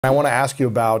I want to ask you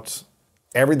about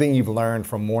everything you've learned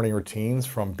from morning routines,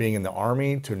 from being in the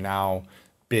Army to now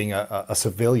being a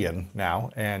civilian now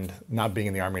and not being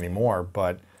in the Army anymore,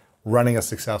 but running a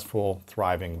successful,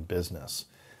 thriving business.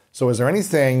 So is there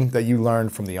anything that you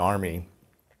learned from the Army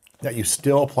that you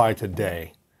still apply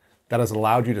today that has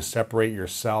allowed you to separate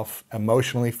yourself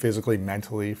emotionally, physically,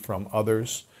 mentally from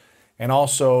others, and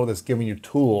also that's given you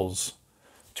tools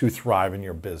to thrive in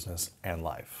your business and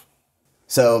life?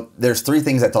 So there's three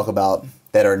things I talk about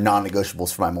that are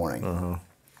non-negotiables for my morning.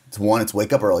 It's one, it's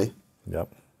wake up early.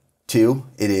 Yep. Two,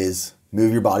 it is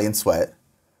move your body and sweat.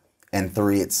 And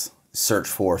three, it's search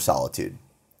for solitude.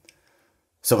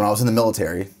 So when I was in the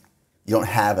military, you don't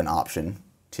have an option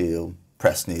to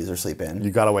press snooze or sleep in.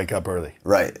 You got to wake up early.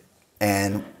 Right.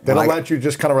 And they don't let you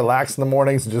just kind of relax in the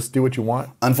mornings and just do what you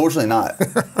want? Unfortunately not.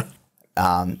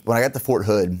 When I got to Fort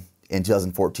Hood in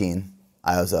 2014,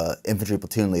 I was an infantry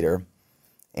platoon leader.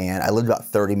 And I lived about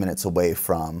 30 minutes away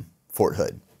from Fort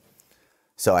Hood.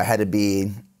 So I had to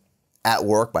be at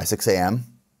work by 6 a.m.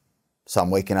 So I'm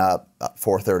waking up at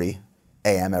 4:30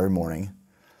 a.m. every morning.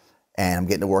 And I'm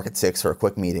getting to work at 6 for a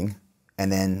quick meeting. And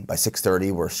then by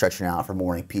 6:30, we're stretching out for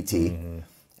morning PT.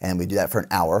 And we do that for an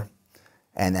hour.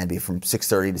 And then it'd be from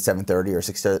 6:30 to 7:30 or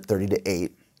 6:30 to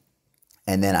 8.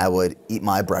 And then I would eat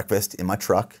my breakfast in my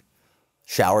truck,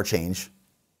 shower, change,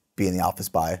 be in the office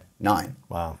by 9.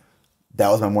 Wow. That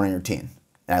was my morning routine.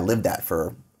 And I lived that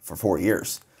for 4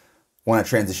 years. When I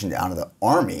transitioned out of the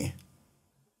Army.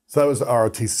 So that was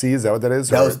ROTC, is that what that is?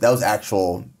 That was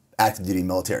actual active duty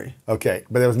military. Okay,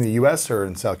 but that was in the U.S. or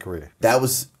in South Korea? That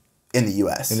was in the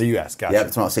U.S. In the U.S., gotcha. Yeah,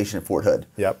 that's when I was stationed at Fort Hood.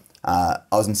 Yep. I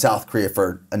was in South Korea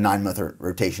for a 9-month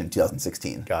rotation in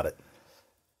 2016. Got it.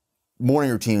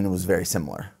 Morning routine was very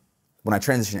similar. When I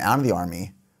transitioned out of the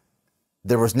Army,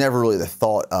 there was never really the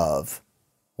thought of,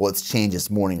 well, let's change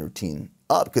this morning routine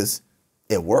up, because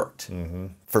it worked.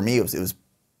 For me, it was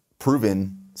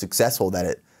proven successful that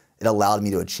it allowed me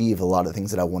to achieve a lot of the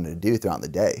things that I wanted to do throughout the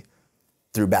day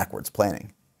through backwards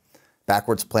planning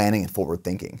and forward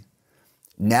thinking.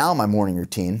 Now my morning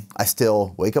routine, I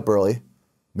still wake up early,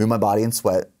 move my body and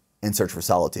sweat, and search for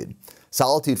solitude.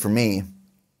 Solitude for me,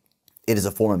 it is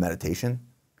a form of meditation,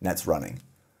 and that's running.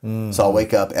 So I'll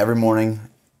wake up every morning,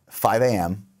 5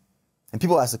 a.m., and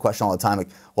people ask the question all the time, like,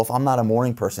 well, if I'm not a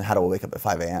morning person, how do I wake up at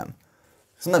 5 a.m.?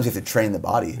 Sometimes you have to train the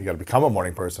body. You got to become a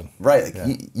morning person. Right.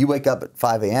 Like you wake up at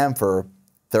 5 a.m. for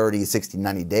 30, 60,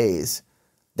 90 days,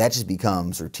 that just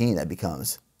becomes routine. That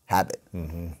becomes habit.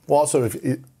 Well, also,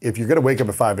 if you're going to wake up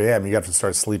at 5 a.m., you have to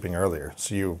start sleeping earlier.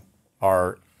 So you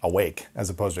are awake as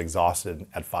opposed to exhausted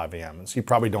at 5 a.m. And so you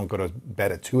probably don't go to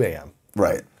bed at 2 a.m.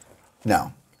 Right.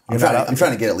 No. I'm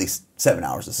trying to get at least 7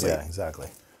 hours of sleep. Yeah, exactly.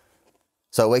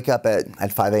 So I wake up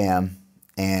at 5 a.m.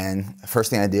 and the first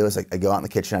thing I do is I go out in the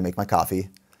kitchen, I make my coffee,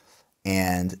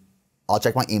 and I'll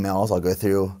check my emails. I'll go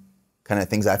through kind of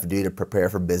things I have to do to prepare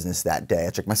for business that day.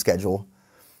 I check my schedule,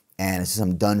 and as soon as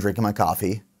I'm done drinking my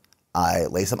coffee, I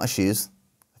lace up my shoes,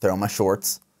 throw on my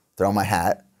shorts, throw on my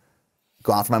hat,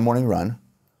 go out for my morning run.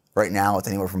 Right now it's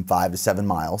anywhere from 5 to 7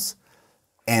 miles.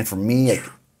 And for me,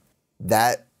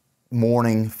 that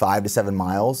morning 5 to 7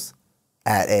 miles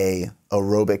at a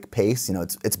aerobic pace,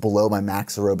 it's below my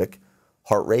max aerobic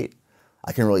heart rate,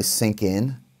 I can really sink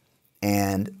in.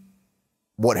 And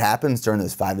what happens during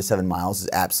those 5 to 7 miles is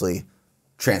absolutely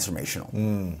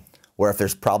transformational. Where if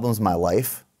there's problems in my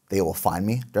life, they will find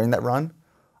me during that run.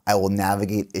 I will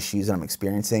navigate issues that I'm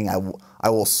experiencing. I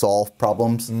will solve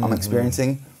problems I'm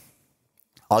experiencing.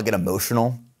 I'll get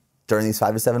emotional during these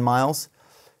 5 to 7 miles.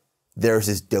 There's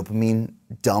this dopamine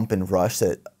dump and rush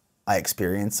that I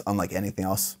experience unlike anything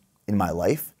else in my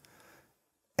life.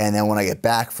 And then when I get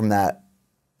back from that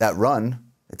run,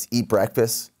 it's eat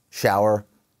breakfast, shower,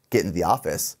 get into the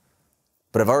office.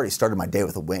 But I've already started my day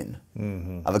with a win.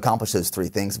 I've accomplished those three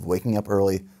things of waking up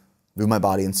early, move my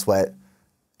body and sweat,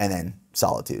 and then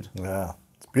solitude. Yeah,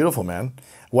 it's beautiful, man.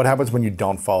 What happens when you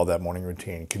don't follow that morning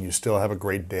routine? Can you still have a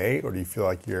great day, or do you feel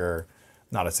like you're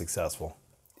not as successful?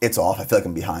 It's off. I feel like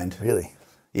I'm behind. Really?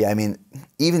 Yeah, I mean,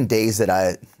 even days that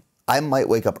I might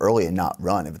wake up early and not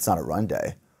run if it's not a run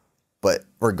day. But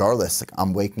regardless, like,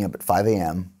 I'm waking up at 5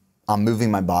 a.m., I'm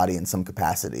moving my body in some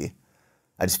capacity.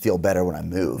 I just feel better when I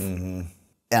move. And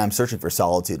I'm searching for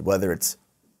solitude, whether it's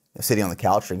sitting on the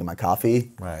couch drinking my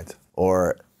coffee, right,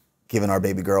 or giving our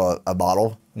baby girl a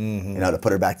bottle, to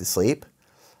put her back to sleep.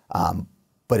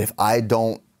 But if I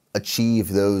don't achieve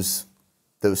those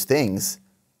things,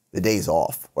 the day's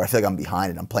off, or I feel like I'm behind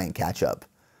and I'm playing catch up,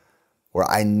 where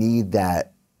I need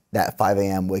that 5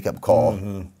 a.m. wake up call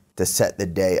to set the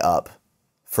day up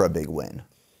for a big win.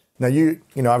 Now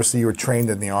obviously you were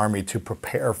trained in the Army to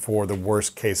prepare for the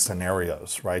worst case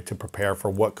scenarios, right? To prepare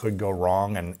for what could go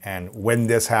wrong and when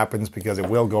this happens, because it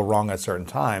will go wrong at certain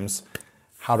times,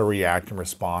 how to react and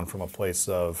respond from a place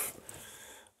of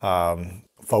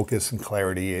focus and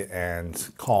clarity and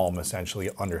calm,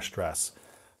 essentially under stress.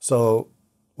 So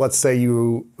let's say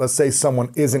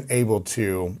someone isn't able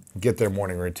to get their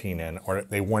morning routine in, or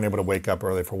they weren't able to wake up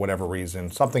early for whatever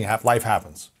reason. Life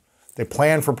happens. They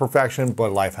plan for perfection,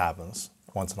 but life happens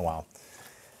once in a while.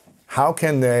 How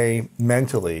can they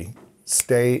mentally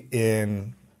stay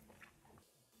in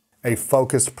a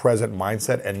focused, present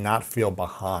mindset and not feel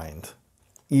behind,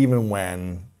 even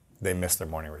when they miss their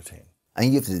morning routine? I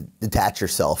think you have to detach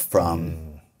yourself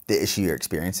from the issue you're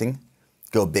experiencing,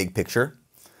 go big picture.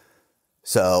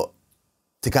 So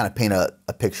to kind of paint a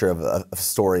picture of a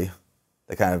story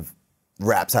that kind of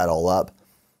wraps that all up,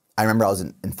 I remember I was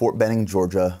in Fort Benning,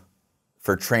 Georgia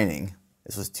for training.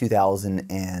 This was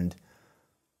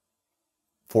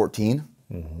 2014,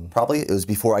 probably. It was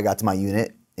before I got to my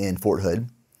unit in Fort Hood.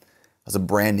 I was a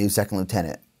brand new second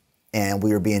lieutenant, and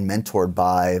we were being mentored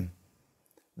by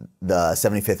the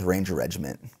 75th Ranger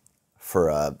Regiment for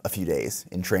a few days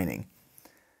in training.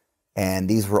 And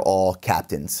these were all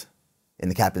captains in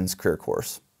the captain's career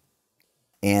course.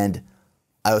 And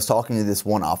I was talking to this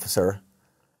one officer,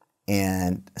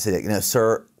 and I said,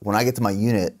 sir, when I get to my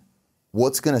unit,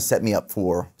 what's going to set me up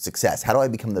for success? How do I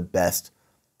become the best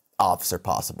officer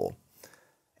possible?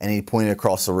 And he pointed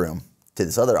across the room to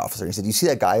this other officer. He said, you see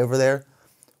that guy over there?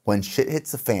 When shit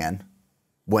hits the fan,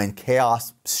 when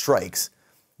chaos strikes,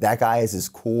 that guy is as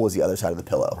cool as the other side of the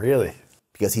pillow. Really?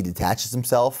 Because he detaches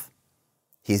himself.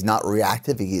 He's not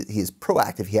reactive. He is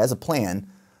proactive. He has a plan,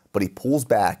 but he pulls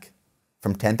back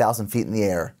from 10,000 feet in the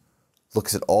air,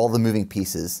 looks at all the moving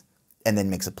pieces, and then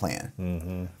makes a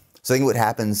plan. So I think what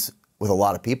happens with a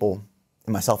lot of people,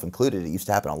 and myself included, it used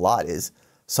to happen a lot, is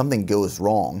something goes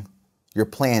wrong. Your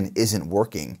plan isn't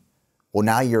working. Well,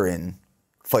 now you're in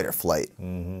fight or flight.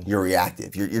 You're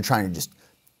reactive. You're trying to just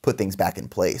put things back in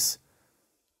place.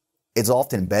 It's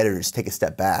often better to just take a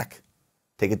step back,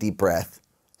 take a deep breath,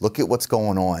 look at what's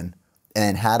going on, and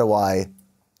then how do I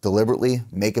deliberately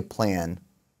make a plan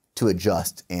to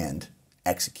adjust and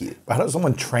execute. How does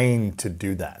someone train to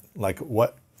do that? Like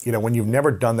what, when you've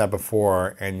never done that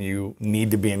before and you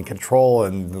need to be in control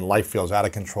and life feels out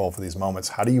of control for these moments,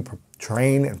 how do you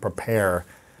train and prepare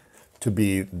to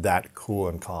be that cool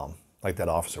and calm like that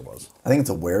officer was? I think it's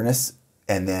awareness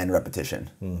and then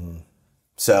repetition.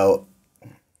 So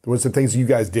was the things you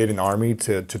guys did in the Army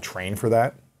to train for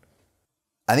that?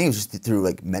 I think it was just through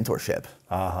like mentorship.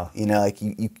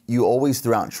 You always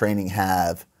throughout training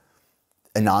have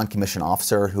a non-commissioned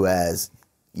officer who has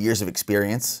years of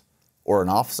experience or an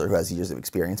officer who has years of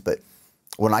experience. But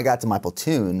when I got to my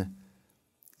platoon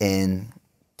in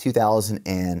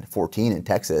 2014 in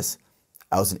Texas,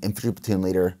 I was an infantry platoon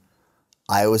leader.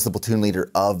 I was the platoon leader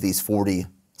of these 40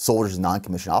 soldiers and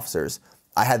non-commissioned officers.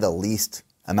 I had the least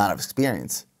amount of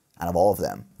experience out of all of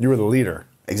them. You were the leader.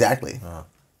 Exactly.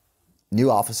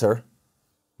 New officer.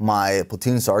 My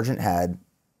platoon sergeant had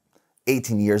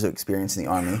 18 years of experience in the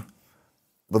Army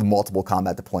with multiple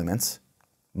combat deployments.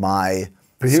 But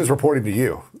he was reporting to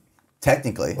you.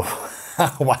 Technically.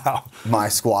 Wow. My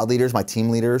squad leaders, my team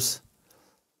leaders,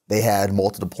 they had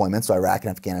multiple deployments to Iraq and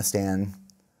Afghanistan,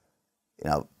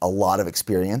 a lot of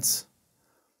experience.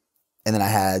 And then I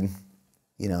had,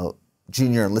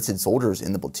 junior enlisted soldiers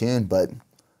in the platoon. But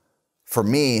for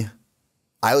me,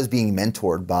 I was being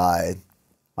mentored by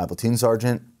my platoon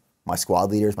sergeant, my squad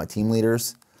leaders, my team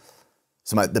leaders.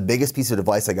 So the biggest piece of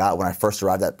advice I got when I first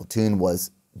arrived at platoon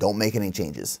was, don't make any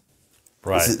changes.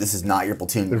 Right. This is not your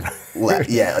platoon.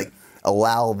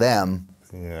 Allow them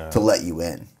to let you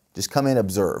in. Just come in,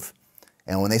 observe.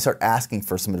 And when they start asking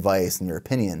for some advice and your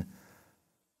opinion,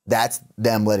 that's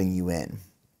them letting you in.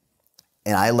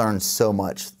 And I learned so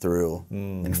much through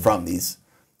and from these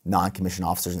non-commissioned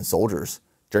officers and soldiers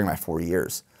during my 4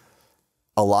 years.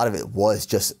 A lot of it was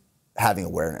just having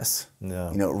awareness.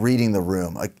 Reading the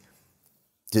room. Like,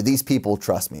 do these people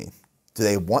trust me? Do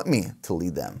they want me to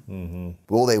lead them?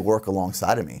 Will they work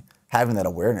alongside of me? Having that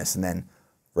awareness and then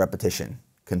repetition,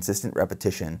 consistent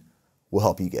repetition will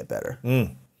help you get better.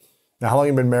 Now, how long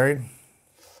have you been married?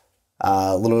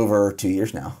 A little over 2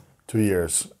 years now. 2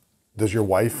 years. Does your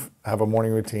wife have a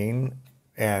morning routine?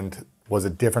 And was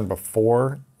it different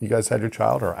before you guys had your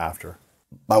child or after?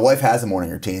 My wife has a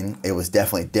morning routine. It was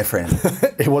definitely different.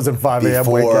 It wasn't 5 a.m.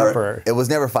 wake up? Or? It was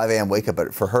never 5 a.m. wake up,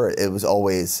 but for her, it was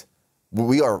always,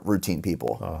 we are routine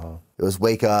people. It was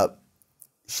wake up,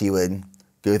 she would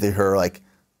go through her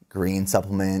green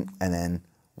supplement and then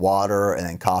water and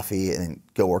then coffee and then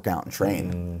go work out and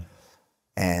train.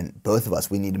 And both of us,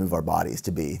 we need to move our bodies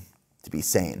to be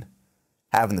sane.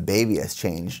 Having the baby has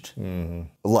changed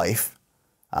life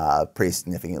pretty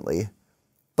significantly,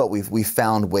 but we've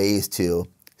found ways to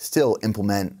still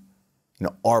implement,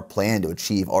 our plan to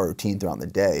achieve our routine throughout the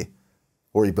day,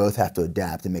 where we both have to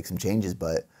adapt and make some changes.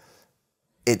 But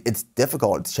it's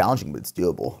difficult, it's challenging, but it's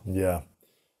doable. Yeah.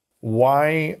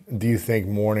 Why do you think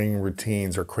morning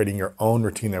routines or creating your own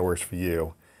routine that works for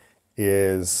you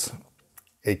is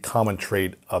a common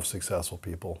trait of successful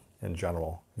people in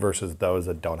general versus those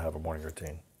that don't have a morning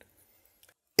routine?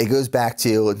 It goes back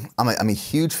to, I'm a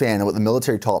huge fan of what the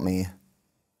military taught me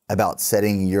about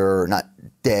setting your, not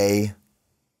day,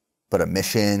 but a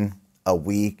mission, a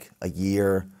week, a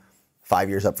year, 5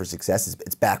 years up for success.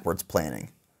 It's backwards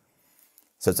planning.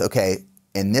 So it's okay,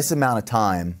 in this amount of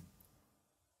time,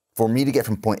 for me to get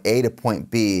from point A to point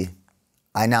B,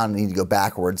 I now need to go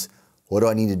backwards. What do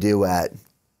I need to do at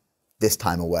this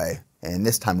time away and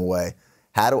this time away?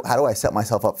 How do I set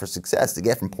myself up for success to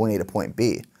get from point A to point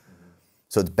B?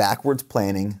 So it's backwards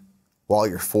planning while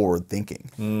you're forward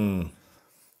thinking.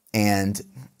 And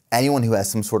anyone who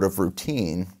has some sort of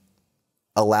routine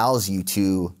allows you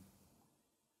to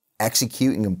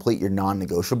execute and complete your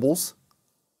non-negotiables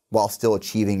while still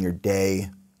achieving your day,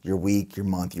 your week, your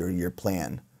month, your year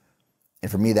plan.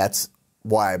 And for me, that's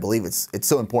why I believe it's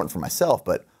so important for myself,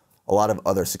 but a lot of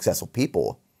other successful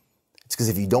people. It's because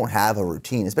if you don't have a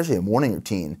routine, especially a morning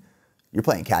routine, you're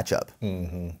playing catch up.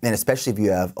 And especially if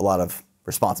you have a lot of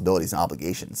responsibilities and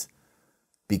obligations.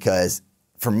 Because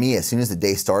for me, as soon as the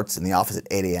day starts in the office at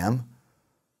 8 a.m.,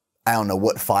 I don't know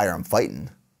what fire I'm fighting.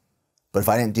 But if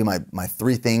I didn't do my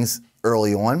three things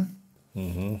early on,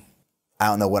 I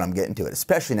don't know when I'm getting to it,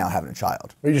 especially now having a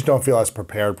child. You just don't feel as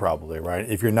prepared probably, right?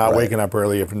 If you're not waking up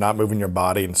early, if you're not moving your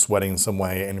body and sweating in some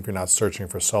way, and if you're not searching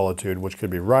for solitude, which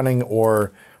could be running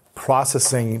or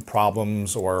processing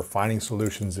problems or finding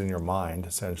solutions in your mind,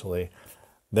 essentially,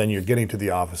 then you're getting to the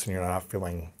office and you're not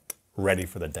feeling ready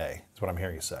for the day. That's what I'm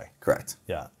hearing you say. Correct.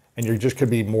 Yeah. And you just could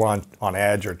be more on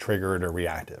edge or triggered or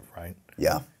reactive, right?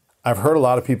 Yeah. I've heard a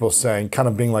lot of people saying, kind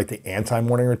of being like the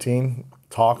anti-morning routine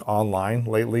talk online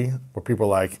lately, where people are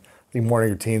like, the morning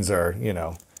routines are, you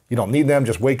don't need them,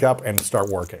 just wake up and start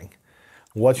working.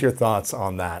 What's your thoughts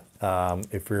on that?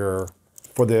 If you're,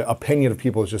 for the opinion of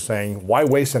people, is just saying, why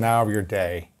waste an hour of your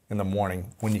day in the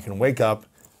morning when you can wake up,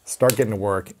 start getting to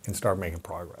work, and start making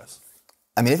progress?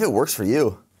 I mean, if it works for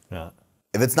you,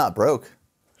 if it's not broke,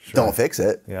 don't fix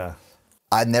it. Yeah.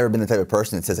 I've never been the type of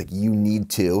person that says, like, you need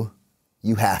to,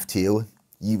 you have to,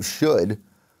 you should.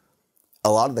 A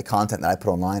lot of the content that I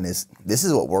put online is, this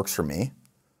is what works for me,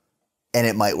 and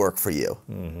it might work for you.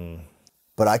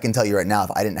 But I can tell you right now,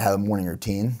 if I didn't have a morning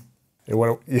routine,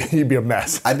 you'd be a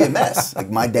mess. I'd be a mess.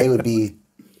 Like, my day would be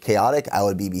chaotic. I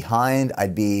would be behind. I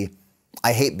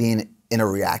hate being in a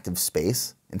reactive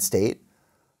space and state.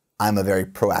 I'm a very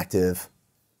proactive,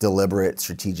 deliberate,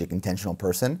 strategic, intentional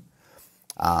person.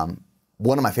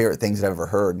 One of my favorite things that I've ever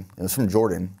heard, it was from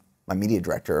Jordan, my media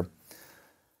director.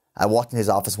 I walked in his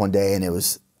office one day and it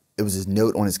was his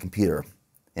note on his computer,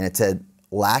 and it said,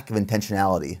 lack of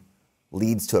intentionality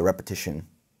leads to a repetition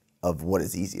of what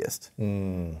is easiest.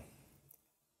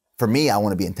 For me, I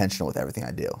want to be intentional with everything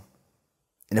I do.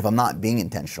 And if I'm not being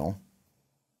intentional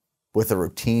with a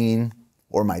routine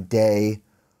or my day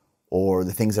or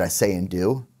the things that I say and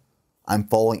do, I'm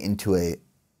falling into a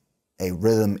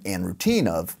rhythm and routine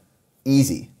of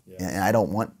easy. And I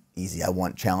don't want easy. I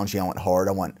want challenging. I want hard.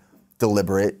 I want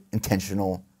deliberate,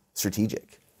 intentional,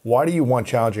 strategic. Why do you want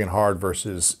challenging and hard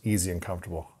versus easy and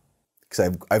comfortable?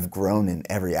 Because I've grown in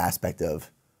every aspect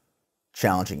of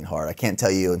challenging and hard. I can't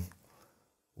tell you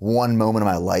one moment of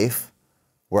my life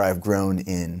where I've grown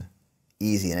in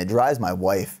easy, and it drives my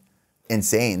wife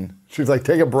insane. She's like,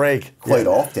 take a break. Quite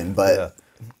often, but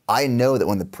I know that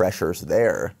when the pressure's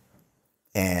there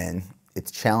and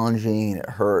it's challenging and it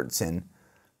hurts and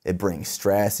it brings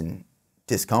stress and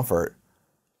discomfort,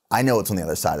 I know it's on the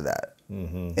other side of that.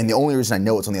 And the only reason I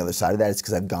know it's on the other side of that is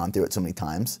because I've gone through it so many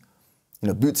times.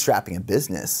 Bootstrapping a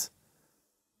business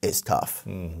is tough.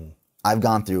 I've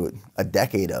gone through a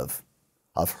decade of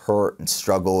hurt and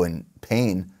struggle and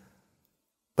pain,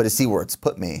 but to see where it's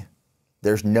put me,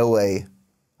 there's no way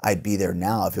I'd be there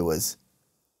now if it was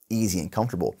easy and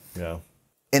comfortable. Yeah.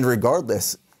 And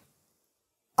regardless,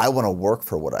 I want to work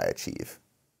for what I achieve.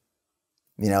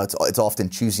 It's often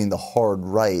choosing the hard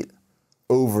right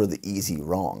over the easy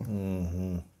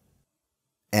wrong.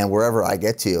 And wherever I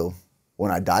get to, when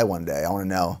I die one day, I want to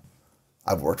know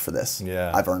I've worked for this.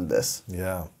 Yeah. I've earned this.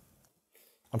 Yeah.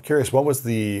 I'm curious, what was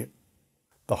the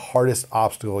the hardest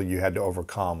obstacle you had to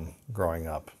overcome growing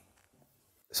up?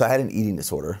 So I had an eating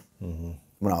disorder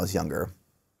when I was younger.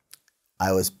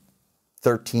 I was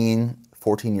 13,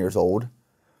 14 years old.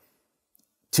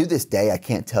 To this day, I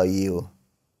can't tell you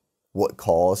what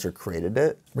caused or created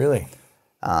it. Really?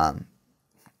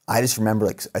 I just remember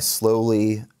like I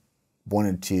slowly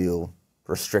wanted to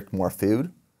restrict more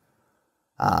food.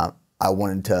 I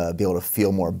wanted to be able to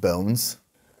feel more bones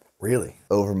Really?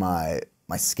 over my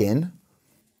skin.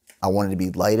 I wanted to be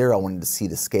lighter. I wanted to see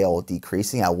the scale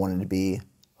decreasing. I wanted to be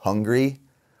hungry.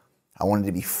 I wanted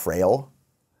to be frail.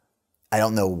 I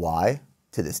don't know why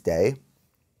to this day.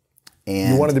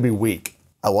 And You wanted to be weak.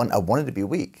 I wanted to be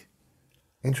weak.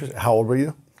 Interesting. How old were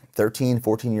you? 13,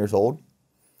 14 years old.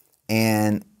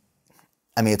 And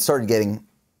I mean, it started getting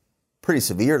pretty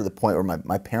severe to the point where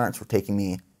my parents were taking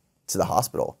me to the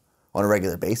hospital on a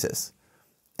regular basis.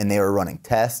 And they were running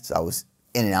tests. I was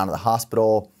in and out of the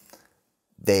hospital.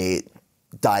 They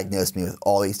diagnosed me with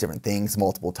all these different things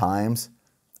multiple times.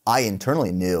 I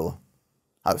internally knew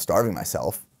I was starving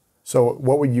myself. So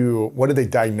what did they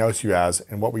diagnose you as,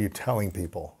 and what were you telling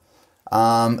people?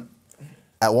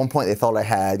 At one point, they thought I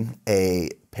had a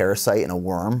parasite and a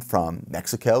worm from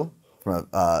Mexico, from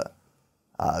a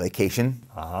vacation.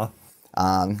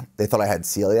 They thought I had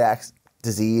celiac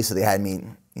disease, so they had me,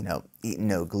 eating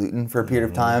no gluten for a period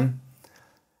of time.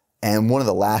 And one of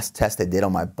the last tests they did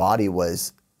on my body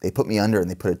was they put me under and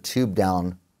they put a tube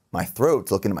down my throat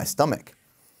to look into my stomach.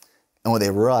 And what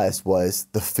they realized was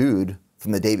the food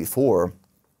from the day before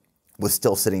was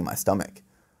still sitting in my stomach.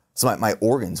 So my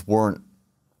organs weren't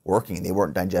working. They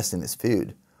weren't digesting this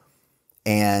food.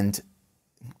 And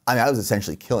I mean, I was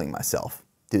essentially killing myself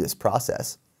through this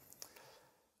process.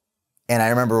 And I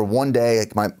remember one day,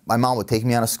 like my mom would take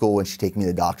me out of school and she'd take me to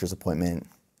the doctor's appointment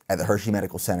at the Hershey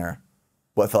Medical Center,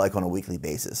 what felt like on a weekly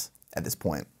basis at this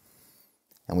point.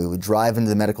 And we would drive into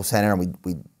the medical center and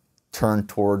we'd turn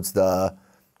towards the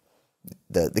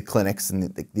clinics and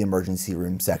the emergency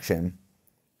room section.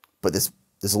 But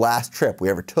this last trip we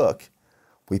ever took,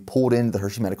 we pulled into the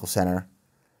Hershey Medical Center.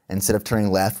 And instead of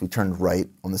turning left, we turned right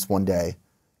on this one day,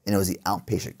 and it was the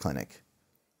outpatient clinic.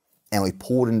 And we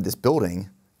pulled into this building,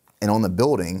 and on the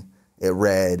building, it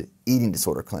read eating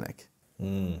disorder clinic.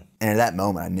 And at that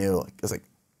moment, I knew, it was like,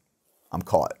 I'm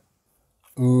caught.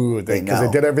 Ooh, because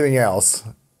they did everything else,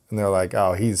 and they're like,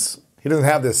 oh, he doesn't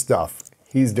have this stuff.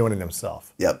 He's doing it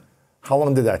himself. Yep. How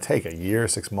long did that take? A year,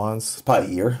 6 months? It's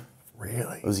probably a year.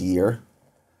 Really? It was a year.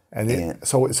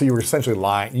 So you were essentially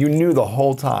lying. You knew the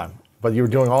whole time, but you were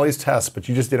doing all these tests, but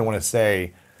you just didn't want to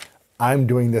say, I'm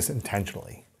doing this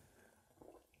intentionally.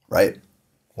 Right.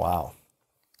 Wow.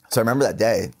 So I remember that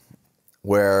day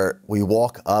where we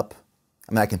walk up.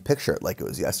 I mean, I can picture it like it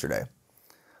was yesterday.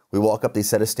 We walk up these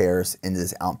set of stairs into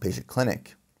this outpatient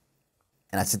clinic,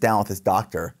 and I sit down with this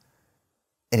doctor,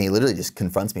 and he literally just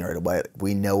confronts me right away.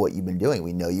 We know what you've been doing.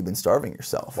 We know you've been starving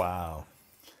yourself. Wow.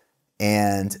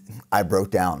 And I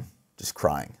broke down, just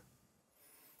crying.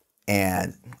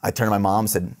 And I turned to my mom and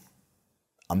said,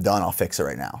 I'm done, I'll fix it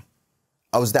right now.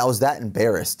 I was that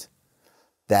embarrassed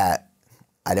that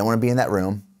I didn't want to be in that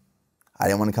room. I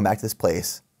didn't want to come back to this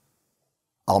place.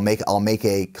 I'll make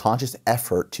a conscious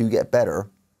effort to get better.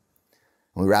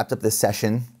 And we wrapped up this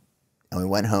session and we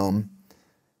went home.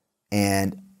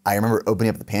 And I remember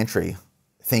opening up the pantry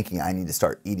thinking I need to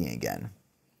start eating again.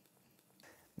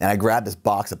 And I grabbed this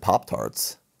box of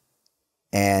Pop-Tarts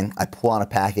and I pull out a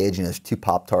package and there's 2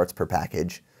 Pop-Tarts per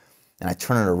package. And I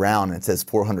turn it around and it says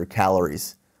 400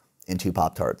 calories in 2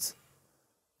 Pop-Tarts.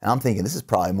 And I'm thinking this is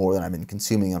probably more than I've been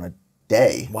consuming on a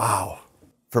day. Wow.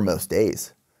 For most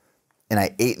days. And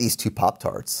I ate these 2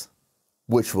 Pop-Tarts,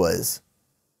 which was,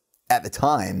 at the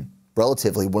time,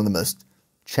 relatively one of the most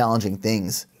challenging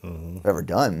things I've ever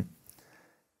done.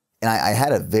 And I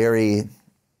had a very,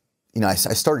 I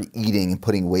started eating and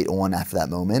putting weight on after that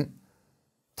moment.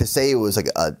 To say it was like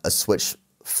a switch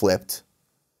flipped,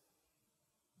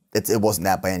 it wasn't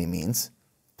that by any means.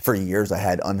 For years, I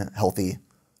had unhealthy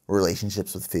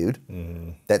relationships with food.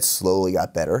 That slowly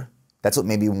got better. That's what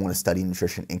made me want to study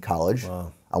nutrition in college.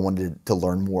 Wow. I wanted to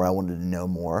learn more. I wanted to know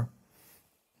more.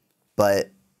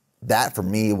 But that for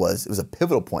me was a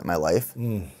pivotal point in my life.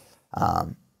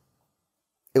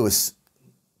 It was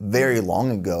very long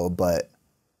ago, but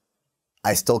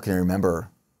I still can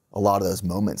remember a lot of those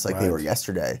moments like they were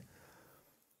yesterday.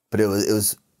 But it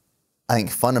was, I think,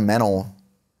 fundamental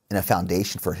and a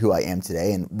foundation for who I am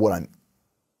today and what I'm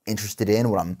interested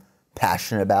in, what I'm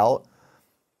passionate about.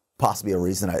 Possibly a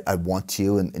reason I want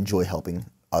to and enjoy helping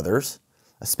others,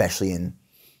 especially in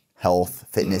health,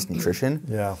 fitness, nutrition.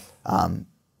 Yeah.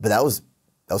 But that was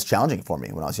challenging for me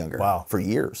when I was younger. Wow. For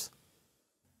years.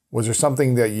 Was there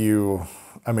something that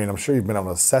I mean, I'm sure you've been able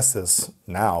to assess this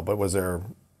now, but was there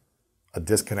a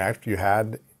disconnect you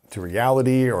had to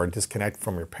reality or a disconnect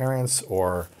from your parents,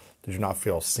 or did you not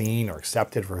feel seen or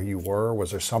accepted for who you were?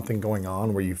 Was there something going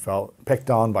on where you felt picked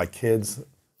on by kids?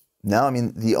 No, I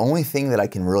mean, the only thing that I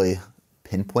can really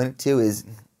pinpoint it to is,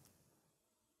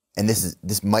 and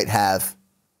this might have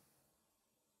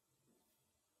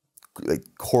like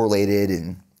correlated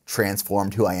and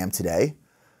transformed who I am today,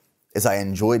 is I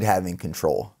enjoyed having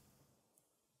control.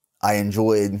 I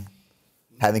enjoyed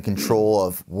having control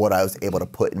of what I was able to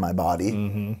put in my body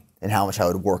and how much I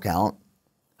would work out,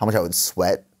 how much I would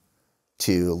sweat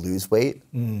to lose weight.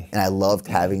 And I loved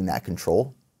having that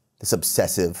control, this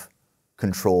obsessive,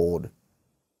 controlled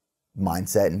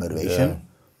mindset and motivation. Yeah.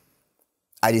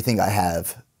 I do think I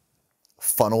have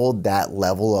funneled that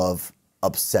level of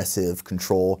obsessive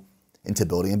control into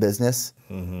building a business,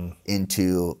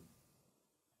 into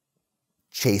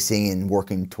chasing and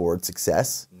working towards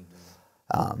success.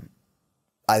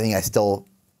 I think I still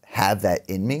have that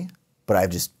in me, but I've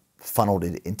just funneled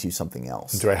it into something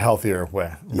else. Into a healthier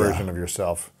version of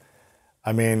yourself.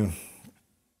 I mean,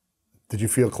 did you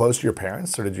feel close to your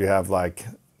parents, or did you have like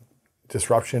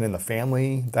disruption in the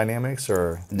family dynamics?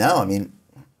 Or No, I mean,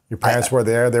 your parents were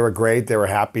there, they were great, they were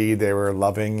happy, they were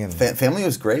loving, and family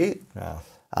was great.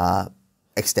 yeah.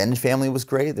 Extended family was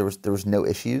great. There was no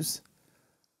issues.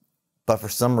 But for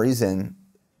some reason,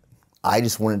 I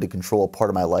just wanted to control a part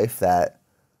of my life that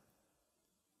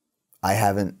I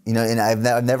haven't, and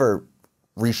I've never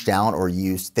reached out or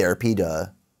used therapy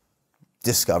to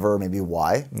discover maybe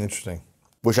why, Interesting.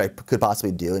 which I could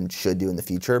possibly do and should do in the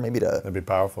future, maybe That'd be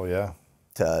powerful, yeah.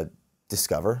 to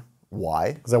discover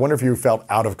why. Because I wonder if you felt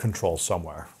out of control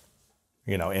somewhere,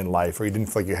 in life, or you didn't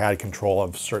feel like you had control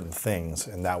of certain things,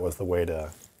 and that was the way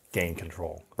to gain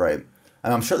control. Right.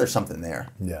 And I'm sure there's something there.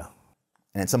 Yeah.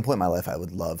 And at some point in my life, I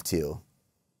would love to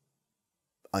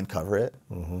uncover it.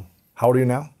 How old are you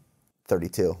now?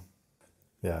 32.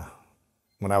 Yeah.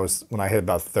 When I hit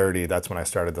about 30, that's when I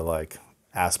started to like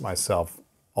ask myself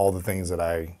all the things that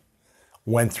I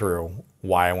went through,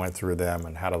 why I went through them,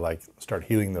 and how to like start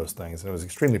healing those things. And it was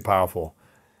extremely powerful.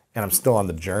 And I'm still on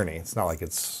the journey. It's not like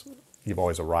you've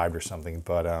always arrived or something,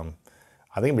 but I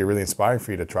think it'd be really inspiring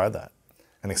for you to try that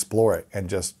and explore it and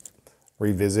just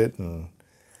revisit and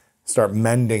start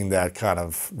mending that kind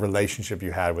of relationship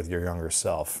you had with your younger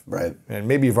self. Right. And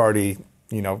maybe you've already,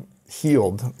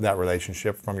 healed that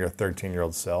relationship from your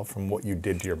 13-year-old self, from what you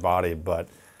did to your body, but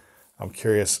I'm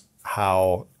curious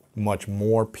how much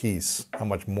more peace, how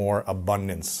much more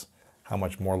abundance, how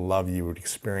much more love you would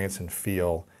experience and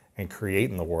feel and create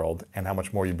in the world, and how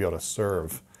much more you'd be able to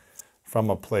serve from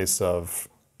a place of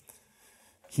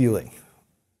healing.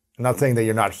 I'm not saying that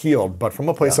you're not healed, but from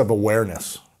a place of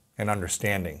awareness and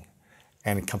understanding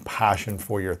and compassion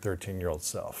for your 13-year-old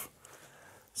self.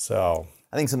 So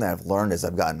I think something I've learned as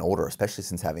I've gotten older, especially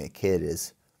since having a kid,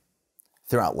 is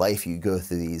throughout life you go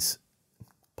through these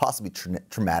possibly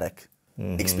traumatic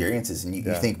experiences, and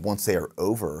you think once they are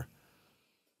over,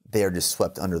 they are just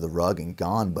swept under the rug and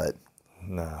gone, but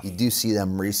no. you do see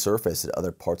them resurface at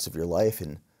other parts of your life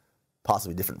in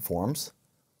possibly different forms,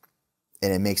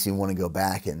 and it makes you want to go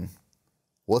back and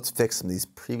let's fix some of these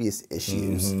previous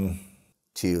issues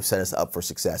to set us up for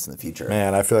success in the future.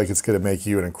 Man, I feel like it's going to make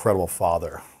you an incredible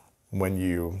father when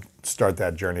you start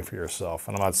that journey for yourself.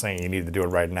 And I'm not saying you need to do it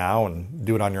right now and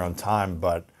do it on your own time,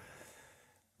 but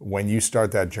when you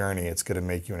start that journey, it's going to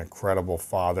make you an incredible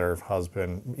father,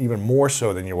 husband, even more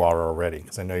so than you are already,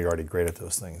 because I know you're already great at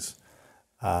those things.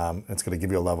 It's going to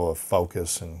give you a level of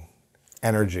focus and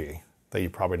energy that you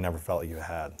probably never felt you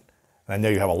had. And I know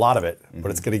you have a lot of it,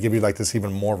 but it's going to give you like this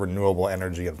even more renewable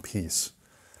energy and peace.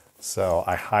 So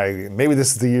maybe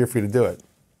this is the year for you to do it,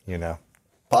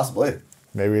 Possibly.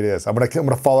 Maybe it is. I'm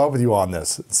gonna follow up with you on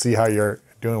this and see how you're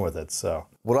doing with it. So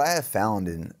what I have found,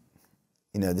 and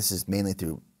this is mainly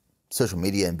through social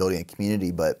media and building a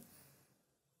community, but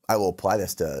I will apply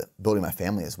this to building my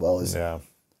family as well, is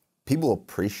people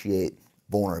appreciate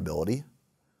vulnerability.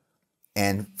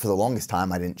 And for the longest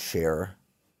time, I didn't share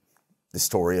the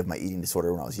story of my eating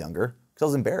disorder when I was younger because I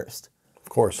was embarrassed. Of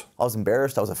course. I was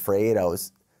embarrassed. I was afraid.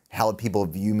 How would people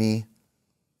view me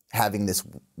having this,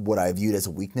 what I viewed as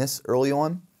a weakness early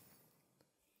on?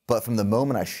 But from the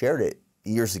moment I shared it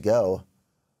years ago,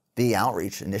 the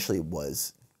outreach initially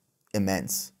was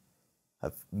immense.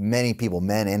 Of many people,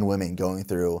 men and women, going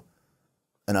through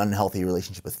an unhealthy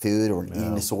relationship with food or an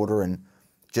eating disorder, and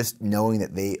just knowing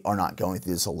that they are not going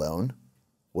through this alone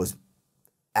was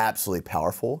absolutely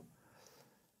powerful.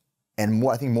 And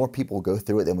I think more people go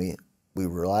through it than we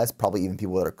realize, probably even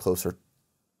people that are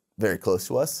very close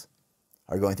to us,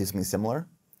 are going through something similar.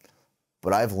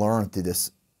 But I've learned through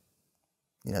this,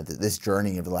 this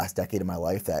journey of the last decade of my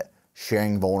life that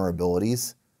sharing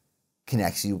vulnerabilities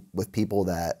connects you with people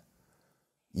that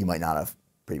you might not have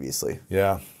previously.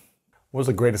 Yeah. What was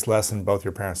the greatest lesson both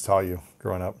your parents taught you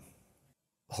growing up?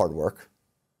 Hard work.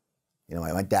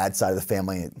 My dad's side of the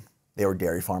family, they were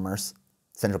dairy farmers,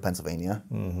 central Pennsylvania.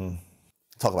 Mm-hmm.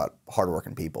 Talk about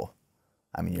hardworking people.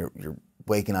 I mean, you're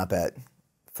waking up at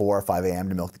 4 or 5 a.m.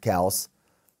 to milk the cows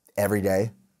every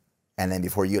day. And then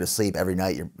before you go to sleep every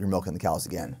night, you're milking the cows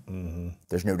again. Mm-hmm.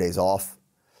 There's no days off.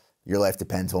 Your life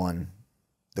depends on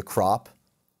the crop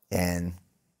and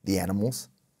the animals.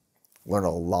 Learned a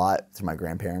lot through my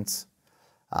grandparents.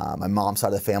 My mom's side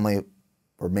of the family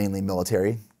were mainly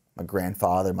military. My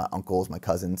grandfather, my uncles, my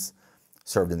cousins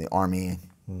served in the Army,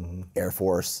 Air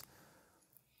Force.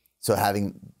 So I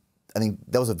think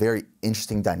that was a very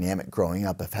interesting dynamic growing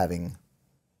up of having,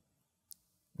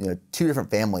 two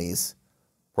different families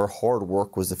where hard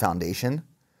work was the foundation,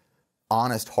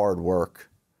 honest hard work,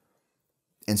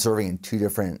 and serving in two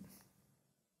different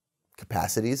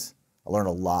capacities. I learned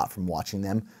a lot from watching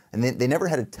them. And they never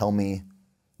had to tell me,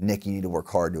 Nick, you need to work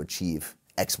hard to achieve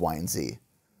X, Y, and Z.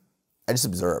 I just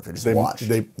observed, I just watched.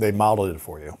 They modeled it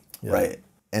for you. Yeah. Right.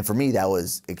 And for me, that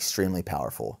was extremely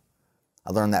powerful.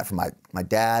 I learned that from my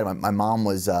dad. My mom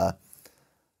was,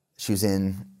 she was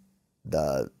in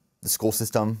the school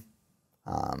system.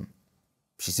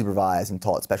 She supervised and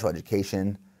taught special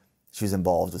education. She was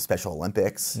involved with Special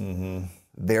Olympics,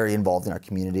 very involved in our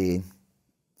community,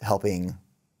 helping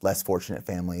less fortunate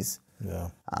families. Yeah.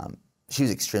 She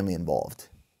was extremely involved.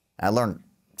 And I learned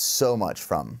so much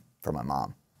from my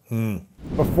mom.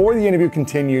 Before the interview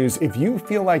continues, if you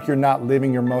feel like you're not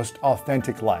living your most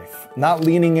authentic life, not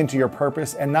leaning into your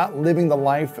purpose, and not living the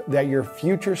life that your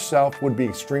future self would be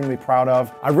extremely proud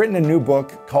of, I've written a new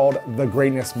book called The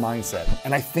Greatness Mindset,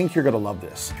 and I think you're gonna love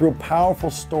this. Through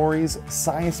powerful stories,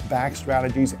 science-backed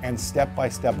strategies, and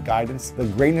step-by-step guidance, The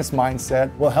Greatness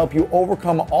Mindset will help you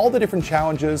overcome all the different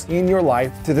challenges in your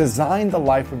life to design the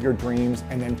life of your dreams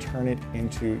and then turn it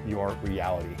into your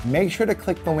reality. Make sure to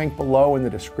click the link below in the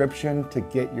description to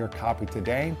get your copy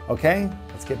today. Okay,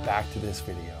 let's get back to this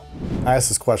video. I asked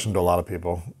this question to a lot of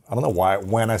people. I don't know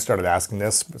when I started asking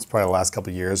this. It's probably the last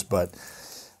couple of years, but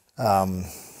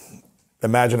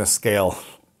imagine a scale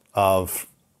of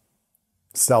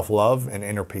self-love and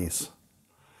inner peace.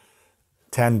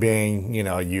 10 being,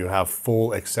 you have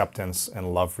full acceptance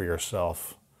and love for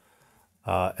yourself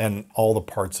and all the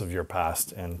parts of your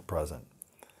past and present.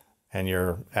 And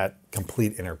you're at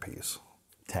complete inner peace.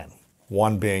 10.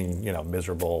 1 being,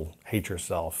 miserable, hate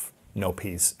yourself, no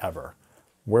peace ever.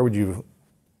 Where would you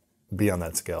be on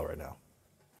that scale right now?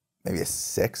 Maybe a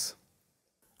 6,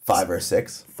 5 or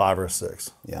 6. 5 or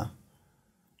 6. Yeah.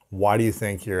 Why do you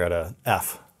think you're at a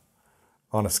F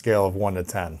on a scale of 1 to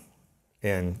 10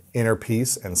 in inner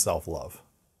peace and self-love?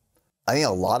 I think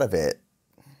a lot of it,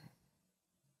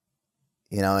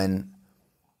 and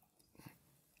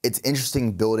it's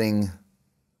interesting building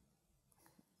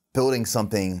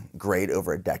something great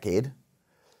over a decade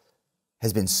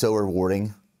has been so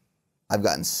rewarding. I've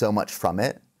gotten so much from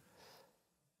it.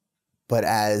 But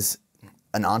as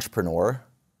an entrepreneur,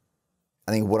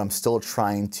 I think what I'm still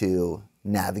trying to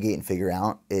navigate and figure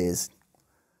out is,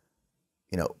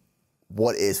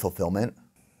 what is fulfillment?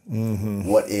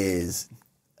 What is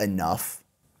enough?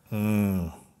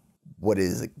 What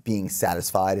is being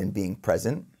satisfied and being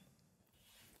present?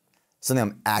 Something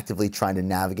I'm actively trying to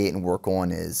navigate and work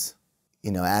on is,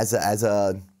 as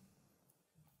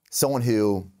someone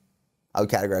who I would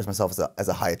categorize myself as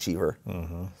a high achiever.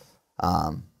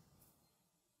 I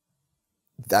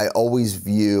always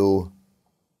view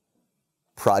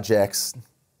projects,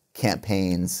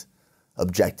 campaigns,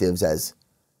 objectives as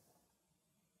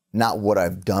not what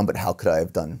I've done, but how could I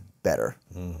have done better?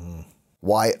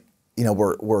 Why,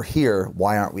 we're here.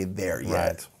 Why aren't we there yet?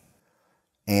 Right.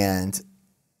 And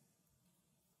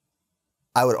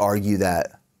I would argue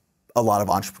that a lot of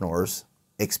entrepreneurs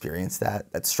experience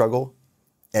that struggle,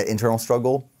 that internal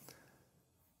struggle.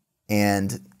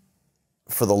 And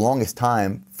for the longest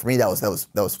time, for me, that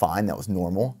was fine. That was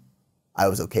normal. I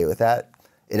was okay with that.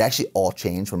 It actually all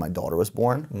changed when my daughter was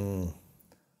born,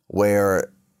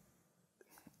 where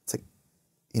it's like,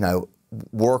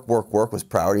 work was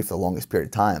priority for the longest period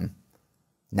of time.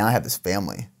 Now I have this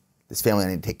family I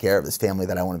need to take care of, this family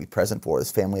that I want to be present for,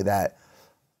 this family that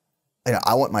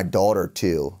I want my daughter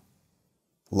to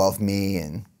love me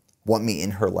and want me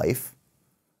in her life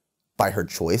by her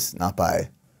choice, not by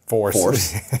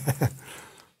force.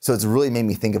 So it's really made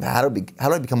me think of how do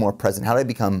I become more present? How do I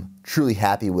become truly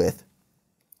happy with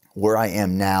where I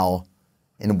am now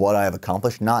in what I have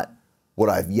accomplished, not what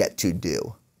I've yet to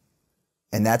do.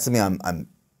 And that's something I'm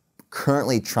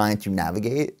currently trying to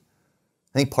navigate.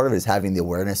 I think part of it is having the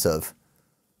awareness of,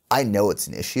 I know it's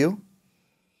an issue,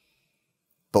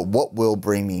 but what will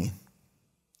bring me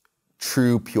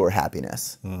true, pure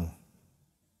happiness?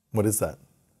 What is that?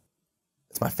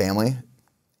 It's my family.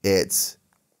 It's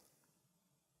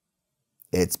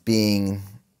being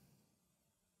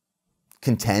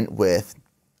content with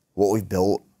what we've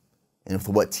built and with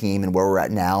what team and where we're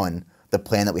at now and the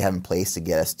plan that we have in place to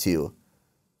get us to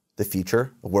the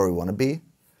future of where we want to be.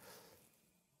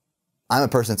 I'm a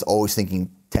person that's always thinking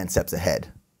 10 steps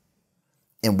ahead.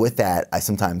 And with that, I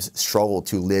sometimes struggle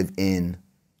to live in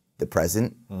the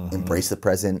present, embrace the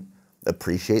present,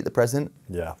 appreciate the present.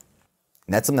 Yeah.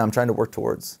 And that's something I'm trying to work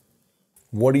towards.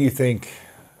 What do you think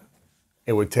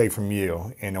it would take from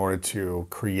you in order to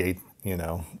create,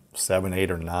 7,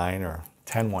 8, or 9, or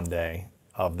 10 one day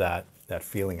of that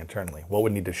feeling internally? What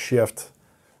would need to shift?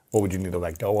 What would you need to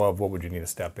let go of? What would you need to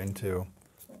step into?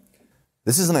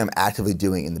 This is something I'm actively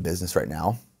doing in the business right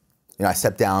now. I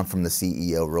stepped down from the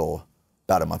CEO role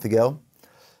about a month ago,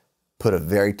 put a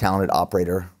very talented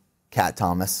operator, Kat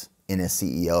Thomas, in as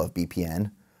CEO of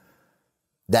BPN.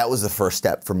 That was the first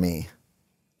step for me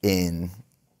in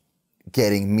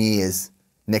getting me as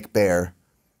Nick Bare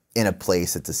in a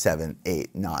place that's a 7,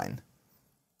 8, 9.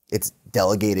 It's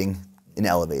delegating and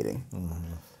elevating.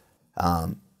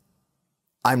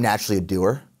 I'm naturally a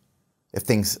doer. If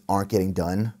things aren't getting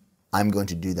done, I'm going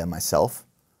to do them myself.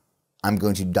 I'm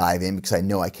going to dive in because I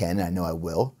know I can and I know I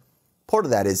will. Part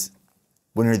of that is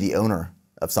when you're the owner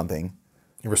of something,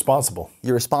 You're responsible.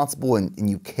 you're responsible and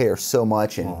you care so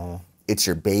much and it's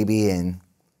your baby and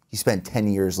you spent 10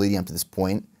 years leading up to this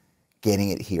point, getting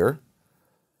it here.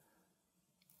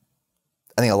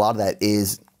 I think a lot of that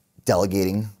is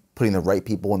delegating, putting the right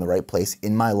people in the right place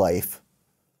in my life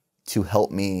to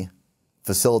help me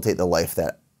facilitate the life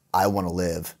that I want to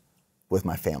live with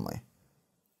my family.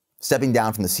 Stepping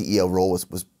down from the CEO role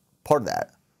was part of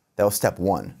that. That was step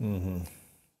one.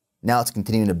 Now it's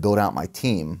continuing to build out my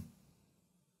team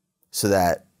so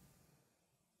that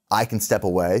I can step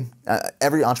away.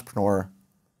 Every entrepreneur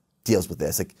deals with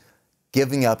this, like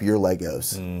giving up your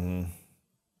Legos,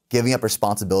 giving up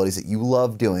responsibilities that you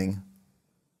love doing,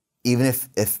 even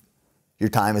if your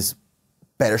time is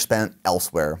better spent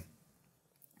elsewhere.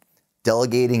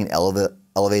 Delegating and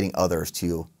elevating others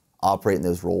to operate in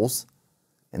those roles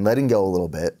and letting go a little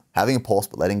bit, having a pulse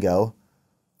but letting go,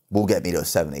 will get me to a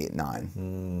 7, 8,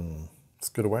 9. It's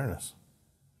good awareness.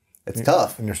 It's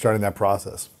tough. And you're starting that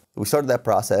process. We started that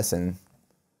process and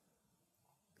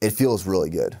it feels really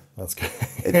good. That's good.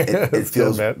 It That's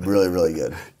feels good, man. really, really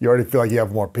good. You already feel like you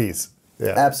have more peace.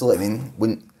 Yeah. Absolutely. I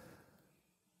mean,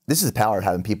 this is the power of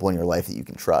having people in your life that you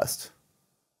can trust.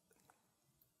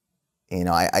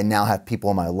 I now have people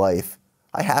in my life.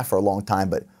 I have for a long time,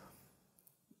 but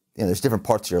there's different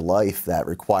parts of your life that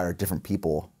require different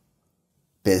people.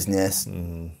 Business,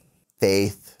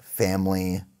 faith,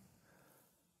 family.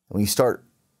 When you start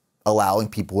allowing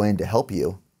people in to help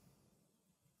you,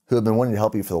 who have been wanting to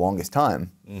help you for the longest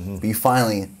time, but you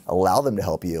finally allow them to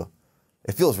help you,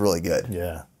 it feels really good.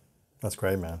 Yeah. That's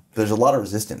great, man. There's a lot of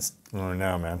resistance. Oh,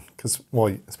 no, man. Because,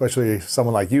 especially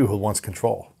someone like you who wants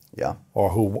control. Yeah.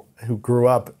 Or who grew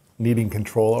up needing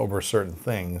control over certain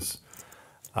things,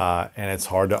 and it's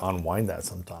hard to unwind that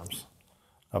sometimes,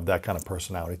 of that kind of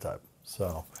personality type.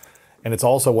 So, and it's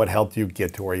also what helped you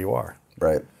get to where you are.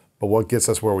 Right. But what gets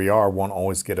us where we are won't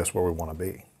always get us where we want to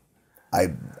be. I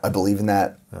believe in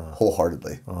that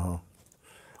wholeheartedly.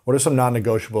 What are some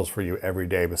non-negotiables for you every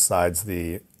day besides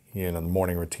the the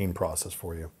morning routine process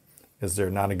for you? Is there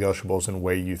non-negotiables in the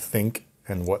way you think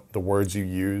and what the words you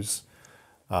use?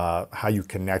 How you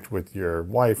connect with your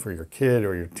wife or your kid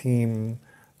or your team,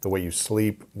 the way you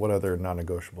sleep? What other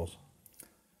non-negotiables?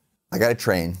 I got to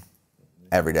train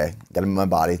every day. Got to move my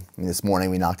body. This morning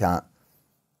we knocked out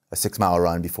a 6-mile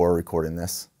run before recording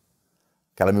this.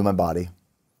 Got to move my body.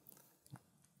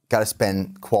 Got to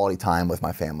spend quality time with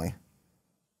my family,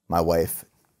 my wife,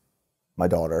 my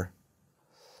daughter.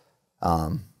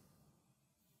 And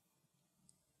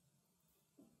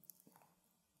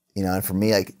for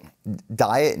me, like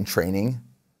diet and training,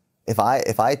 if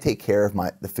I take care of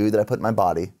the food that I put in my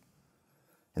body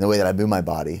and the way that I move my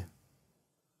body,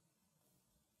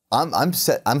 I'm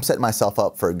setting myself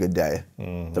up for a good day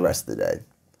the rest of the day.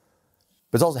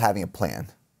 But it's also having a plan.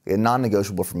 A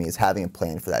non-negotiable for me is having a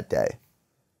plan for that day.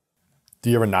 Do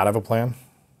you ever not have a plan?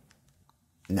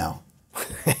 No.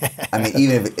 I mean,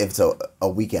 even if it's a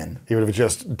weekend. Even if it's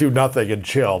just do nothing and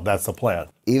chill, that's the plan.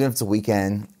 Even if it's a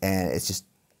weekend and it's just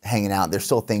hanging out, there's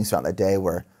still things throughout that day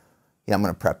where I'm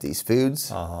going to prep these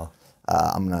foods. I'm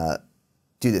going to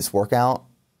do this workout.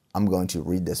 I'm going to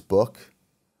read this book.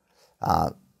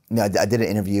 I did an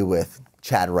interview with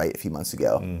Chad Wright a few months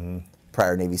ago,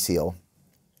 prior Navy SEAL.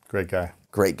 Great guy.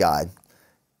 Great guy.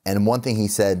 And one thing he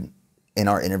said in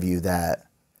our interview that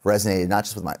resonated not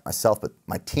just with myself, but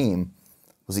my team,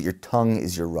 was that your tongue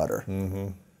is your rudder.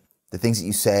 The things that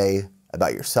you say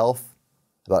about yourself,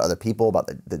 about other people, about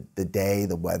the day,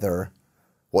 the weather,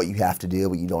 what you have to do,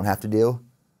 what you don't have to do,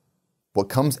 what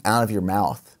comes out of your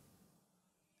mouth,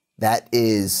 that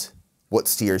is what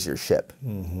steers your ship.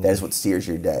 That is what steers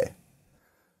your day.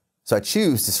 So I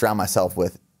choose to surround myself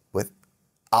with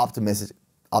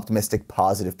optimistic,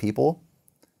 positive people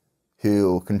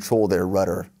who control their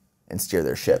rudder and steer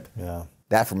their ship. Yeah.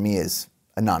 That for me is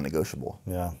a non-negotiable.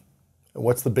 Yeah.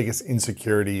 What's the biggest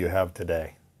insecurity you have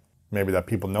today? Maybe that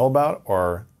people know about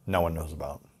or no one knows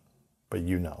about, but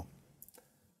you know.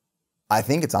 I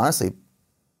think it's honestly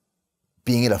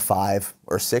being at a 5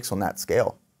 or 6 on that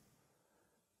scale.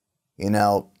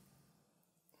 An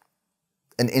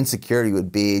insecurity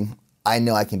would be, I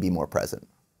know I can be more present.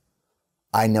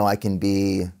 I know I can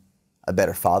be a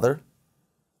better father,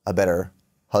 a better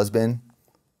husband,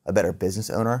 a better business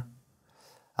owner.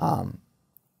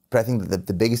 But I think that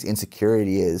the biggest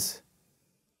insecurity is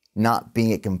not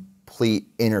being at complete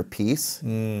inner peace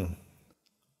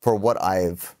for what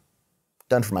I've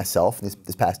done for myself this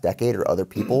past decade or other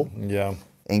people. Yeah.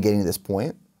 And getting to this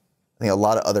point. I think a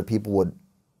lot of other people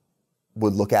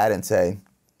would look at it and say,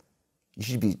 you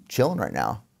should be chilling right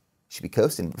now. You should be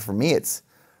coasting. But for me,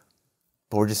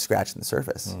 but we're just scratching the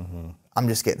surface. I'm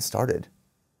just getting started.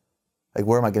 Like,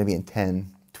 where am I going to be in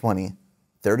 10, 20,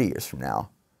 30 years from now?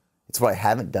 It's what I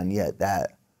haven't done yet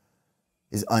that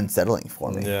is unsettling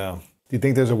for me. Yeah. Do you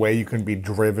think there's a way you can be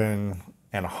driven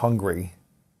and hungry,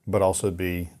 but also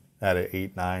be at an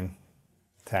 8, 9,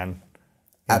 10?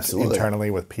 Absolutely.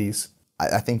 Internally with peace?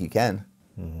 I think you can.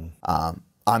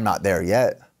 I'm not there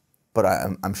yet, but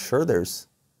I'm sure there's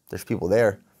people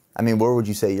there. I mean, where would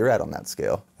you say you're at on that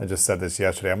scale? I just said this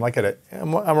yesterday. I'm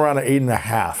around an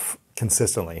 8.5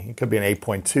 consistently. It could be an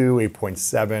 8.2,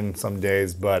 8.7 some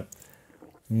days, but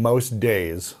most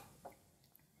days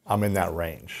I'm in that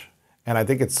range. And I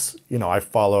think it's, I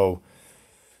follow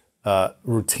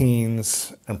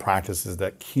routines and practices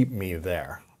that keep me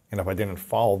there. And if I didn't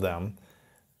follow them,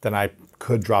 then I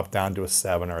could drop down to a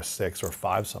 7 or a 6 or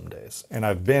 5 some days. And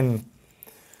I've been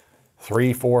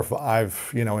 3, 4,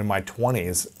 5, in my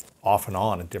 20s off and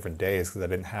on at different days because I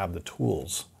didn't have the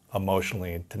tools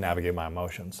emotionally to navigate my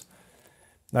emotions.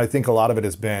 And I think a lot of it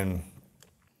has been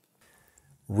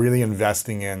really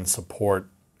investing in support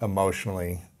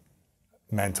emotionally,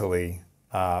 mentally,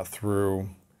 through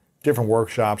different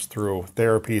workshops, through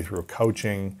therapy, through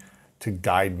coaching, to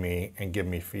guide me and give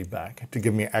me feedback, to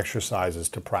give me exercises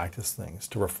to practice things,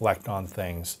 to reflect on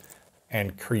things,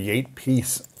 and create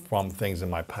peace from things in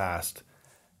my past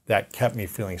that kept me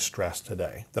feeling stressed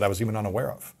today, that I was even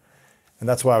unaware of. And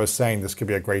that's why I was saying this could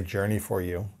be a great journey for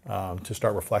you to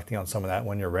start reflecting on some of that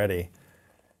when you're ready,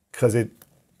 because it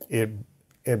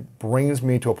brings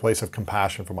me to a place of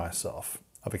compassion for myself,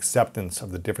 of acceptance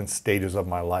of the different stages of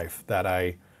my life that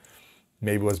I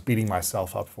maybe was beating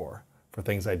myself up for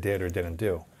things I did or didn't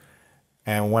do.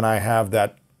 And when I have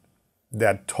that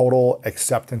total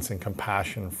acceptance and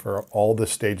compassion for all the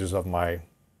stages of my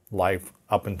life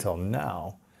up until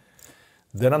now,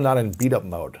 then I'm not in beat up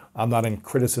mode. I'm not in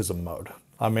criticism mode.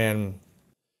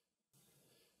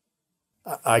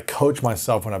 I coach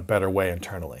myself in a better way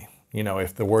internally.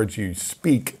 If the words you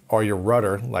speak are your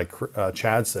rudder, like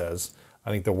Chad says, I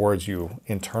think the words you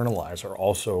internalize are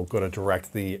also going to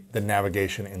direct the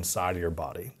navigation inside of your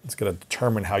body. It's going to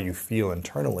determine how you feel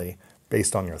internally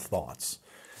based on your thoughts.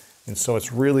 And so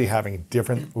it's really having a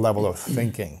different level of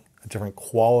thinking, a different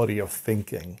quality of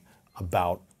thinking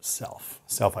about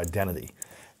self-identity.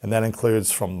 And that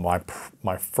includes from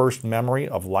my first memory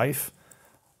of life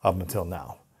up until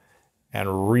now.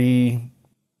 And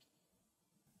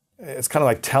it's kind of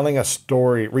like telling a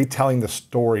story, retelling the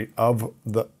story of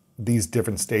these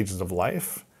different stages of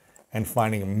life and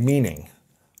finding meaning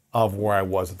of where I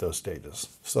was at those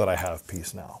stages so that I have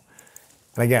peace now.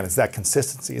 And again, it's that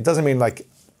consistency. It doesn't mean like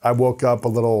I woke up a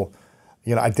little,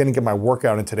 I didn't get my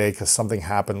workout in today because something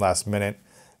happened last minute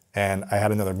and I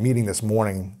had another meeting this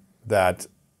morning that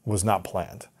was not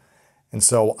planned. And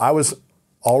so I was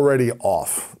already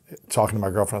off talking to my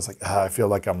girlfriend. I was like, I feel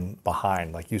like I'm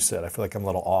behind. Like you said, I feel like I'm a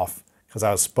little off because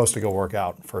I was supposed to go work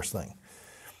out first thing.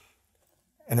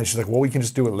 And then she's like, well, we can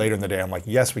just do it later in the day. I'm like,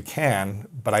 yes, we can,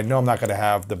 but I know I'm not going to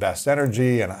have the best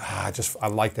energy. And I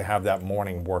like to have that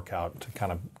morning workout to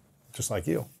kind of, just like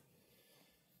you.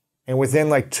 And within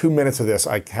like 2 minutes of this,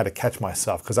 I had to catch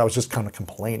myself because I was just kind of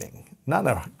complaining. Not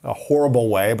in a horrible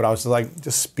way, but I was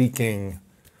just speaking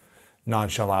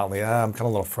nonchalantly. I'm kind of a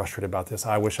little frustrated about this.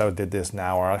 I wish I did this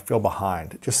now, or I feel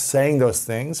behind. Just saying those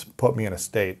things put me in a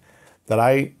state that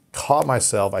I caught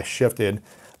myself, I shifted,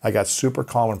 I got super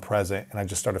calm and present, and I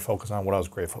just started focusing on what I was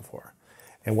grateful for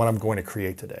and what I'm going to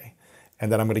create today.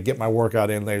 And then I'm going to get my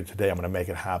workout in later today. I'm going to make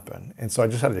it happen. And so I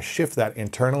just had to shift that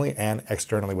internally and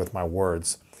externally with my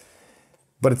words.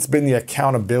 But it's been the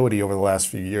accountability over the last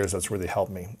few years that's really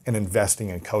helped me in investing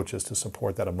in coaches to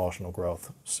support that emotional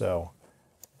growth. So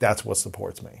that's what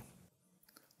supports me.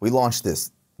 We launched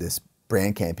this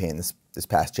brand campaign this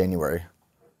past January,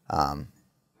 12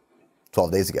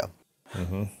 days ago.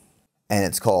 Mm-hmm. And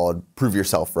it's called Prove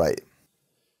Yourself Right.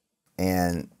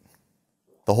 And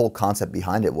the whole concept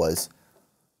behind it was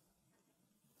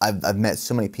I've met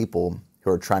so many people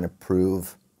who are trying to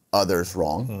prove others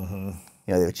wrong. Mm-hmm.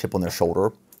 You know, they have a chip on their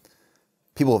shoulder.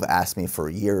 People have asked me for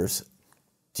years,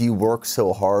 do you work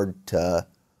so hard to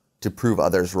prove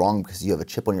others wrong because you have a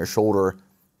chip on your shoulder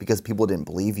because people didn't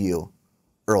believe you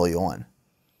early on?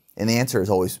 And the answer is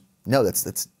always no.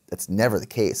 That's never the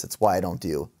case. That's why I don't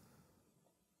do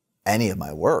any of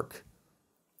my work.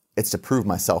 It's to prove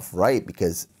myself right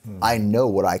because I know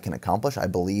what I can accomplish. I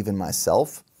believe in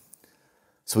myself.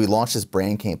 So we launched this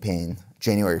brand campaign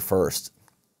January 1st,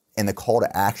 and the call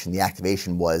to action, the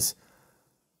activation was,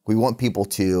 we want people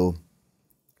to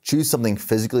choose something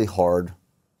physically hard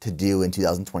to do in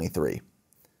 2023.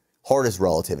 Hard is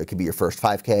relative. It could be your first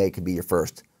 5K. It could be your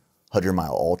first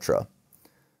 100-mile ultra.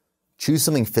 Choose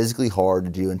something physically hard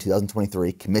to do in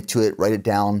 2023. Commit to it. Write it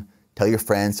down. Tell your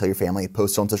friends. Tell your family.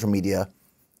 Post it on social media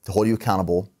to hold you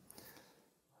accountable.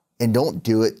 And don't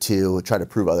do it to try to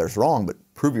prove others wrong, but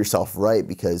prove yourself right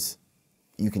because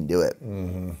you can do it.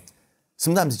 Mm-hmm.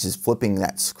 Sometimes it's just flipping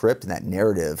that script and that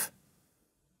narrative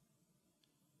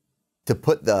to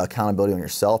put the accountability on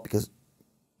yourself because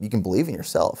you can believe in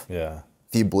yourself. Yeah.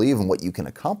 If you believe in what you can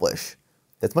accomplish,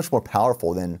 that's much more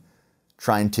powerful than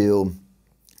trying to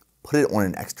put it on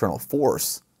an external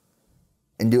force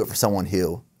and do it for someone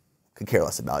who could care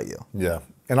less about you. Yeah.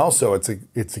 And also, it's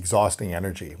exhausting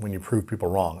energy when you prove people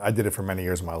wrong. I did it for many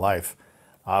years of my life.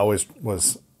 I always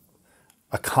was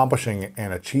accomplishing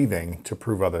and achieving to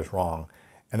prove others wrong.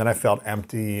 And then I felt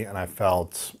empty and I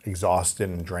felt exhausted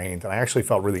and drained. And I actually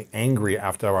felt really angry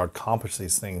after I accomplished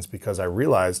these things because I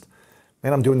realized,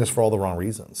 man, I'm doing this for all the wrong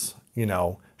reasons. You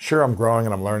know, sure, I'm growing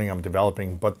and I'm learning, I'm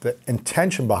developing, but the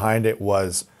intention behind it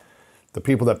was the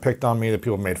people that picked on me, the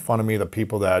people that made fun of me, the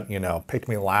people that, you know, picked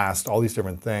me last, all these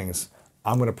different things,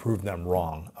 I'm going to prove them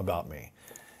wrong about me.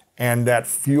 And that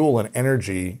fuel and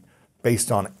energy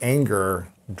based on anger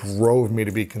drove me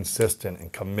to be consistent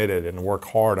and committed and work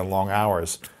hard and long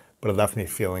hours, but it left me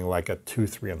feeling like a 2,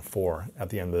 3, and 4 at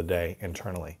the end of the day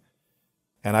internally.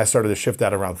 And I started to shift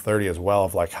that around 30 as well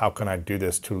of like, how can I do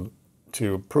this to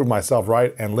prove myself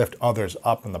right and lift others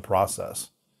up in the process?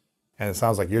 And it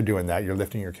sounds like you're doing that. You're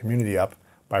lifting your community up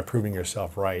by proving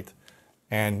yourself right.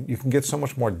 And you can get so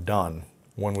much more done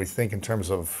when we think in terms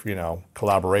of, you know,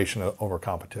 collaboration over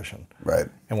competition. Right.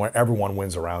 And where everyone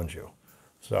wins around you.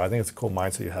 So I think it's a cool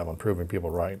mindset you have on proving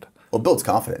people right. Well, it builds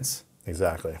confidence.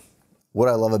 Exactly. What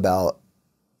I love about,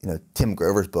 you know, Tim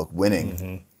Grover's book, Winning,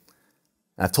 and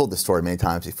I've told this story many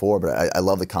times before, but I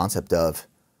love the concept of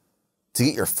to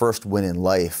get your first win in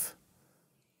life,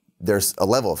 there's a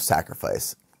level of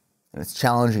sacrifice. And it's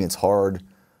challenging, it's hard,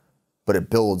 but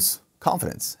it builds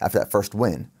confidence after that first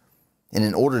win. And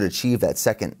in order to achieve that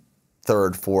second,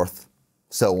 third, fourth,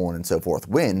 so on and so forth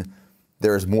win,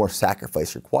 there's more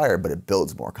sacrifice required, but it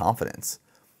builds more confidence.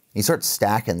 You start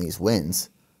stacking these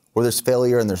wins, where there's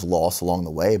failure and there's loss along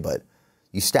the way, but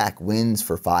you stack wins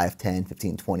for 5, 10,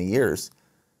 15, 20 years.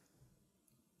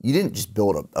 You didn't just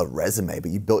build a resume, but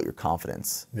you built your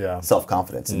confidence,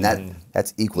 self-confidence, and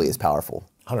that's equally as powerful.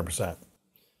 100%.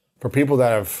 For people that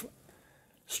have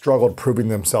struggled proving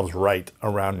themselves right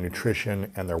around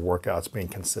nutrition and their workouts, being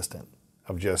consistent,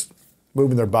 of just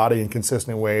moving their body in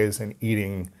consistent ways and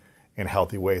eating in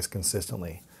healthy ways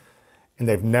consistently, and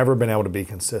they've never been able to be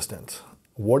consistent,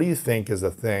 what do you think is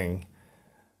the thing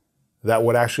that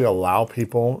would actually allow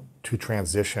people to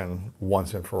transition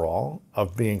once and for all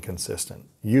of being consistent?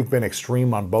 You've been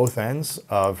extreme on both ends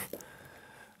of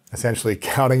essentially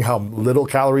counting how little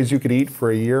calories you could eat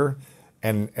for a year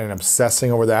and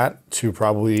obsessing over that to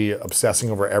probably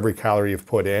obsessing over every a you've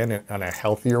put in a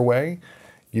healthier way.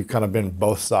 You've kind of been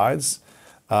both sides,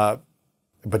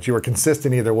 but you were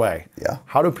consistent either way. Yeah.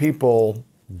 How do people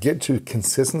get to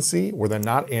consistency where they're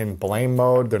not in blame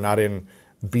mode, they're not in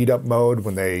beat up mode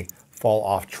when they fall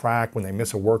off track, when they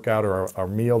miss a workout or a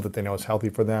meal that they know is healthy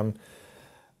for them?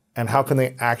 And how can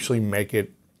they actually make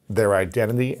it their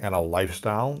identity and a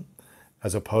lifestyle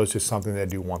as opposed to something they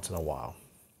do once in a while?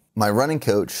 My running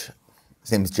coach,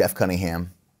 his name is Jeff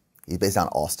Cunningham. He's based out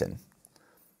in Austin.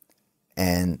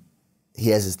 And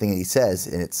he has this thing that he says,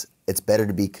 and it's better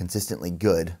to be consistently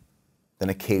good than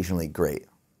occasionally great.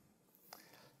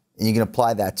 And you can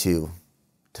apply that to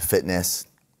fitness,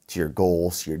 to your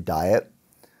goals, to your diet.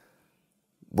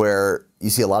 Where you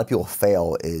see a lot of people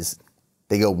fail is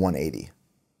they go 180.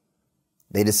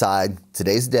 They decide,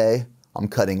 today's the day, I'm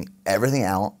cutting everything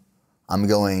out.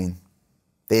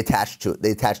 They attach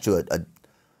to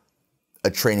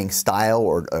a training style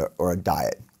or a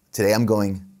diet. Today I'm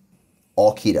going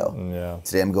all keto. Yeah.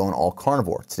 Today I'm going all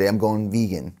carnivore. Today I'm going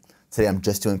vegan. Today I'm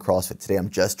just doing CrossFit. Today I'm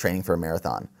just training for a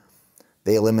marathon.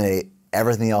 They eliminate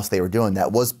everything else they were doing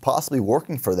that was possibly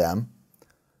working for them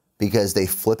because they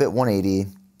flip it 180,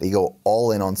 they go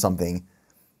all in on something,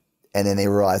 and then they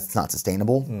realize it's not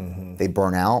sustainable. Mm-hmm. They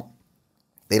burn out.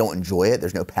 They don't enjoy it.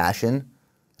 There's no passion.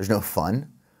 There's no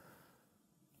fun.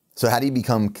 So how do you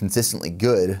become consistently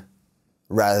good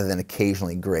rather than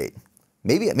occasionally great?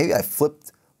 Maybe I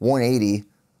flipped 180.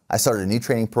 I started a new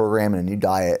training program and a new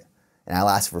diet, and I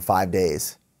lasted for 5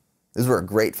 days. Those were a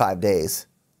great 5 days.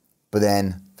 But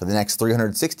then for the next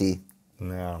 360,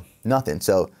 nothing.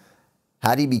 So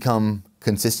how do you become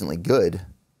consistently good?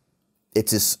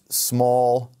 It's this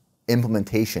small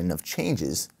implementation of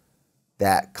changes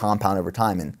that compound over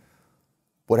time. And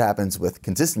what happens with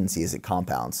consistency is it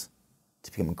compounds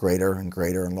to become greater and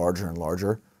greater and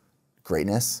larger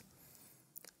greatness.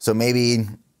 So maybe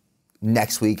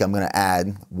next week I'm going to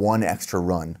add one extra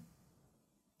run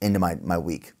into my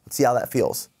week. Let's see how that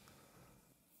feels.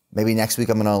 Maybe next week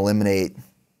I'm going to eliminate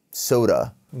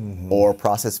soda or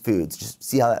processed foods. Just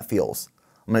see how that feels.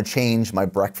 I'm going to change my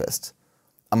breakfast.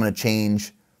 I'm going to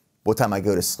change what time I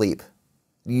go to sleep.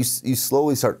 You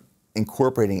slowly start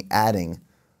incorporating, adding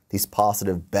these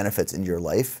positive benefits into your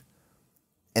life,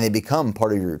 and they become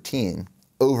part of your routine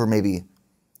over maybe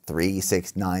 3,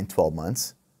 6, 9, 12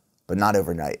 months, but not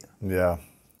overnight. Yeah.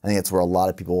 I think that's where a lot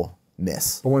of people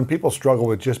miss. But when people struggle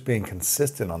with just being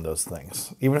consistent on those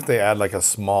things, even if they add like a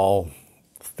small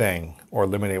thing or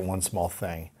eliminate one small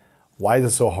thing, why is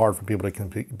it so hard for people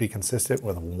to be consistent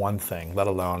with one thing, let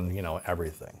alone,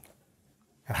 everything?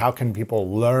 And how can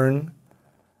people learn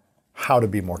how to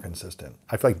be more consistent?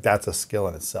 I feel like that's a skill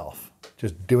in itself.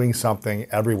 Just doing something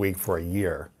every week for a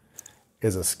year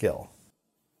is a skill.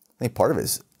 I think part of it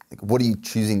is, what are you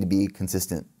choosing to be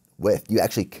consistent with? You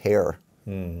actually care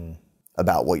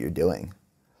about what you're doing.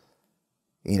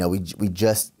 We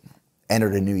just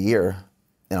entered a new year,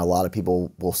 and a lot of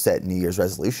people will set New Year's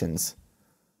resolutions.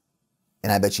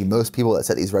 And I bet you most people that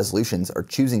set these resolutions are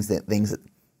choosing things that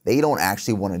they don't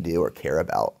actually want to do or care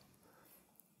about.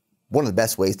 One of the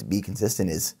best ways to be consistent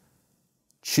is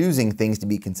choosing things to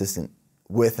be consistent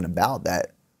with and about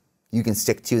that you can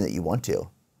stick to and that you want to.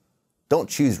 Don't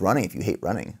choose running if you hate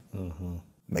running. Mm-hmm.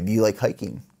 Maybe you like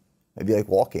hiking. Maybe you like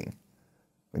walking.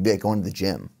 Maybe you like going to the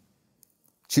gym.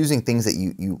 Choosing things that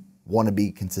you want to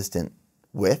be consistent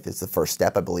with is the first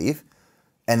step, I believe.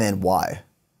 And then why?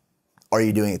 Are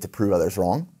you doing it to prove others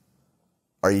wrong?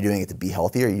 Are you doing it to be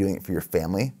healthy? Are you doing it for your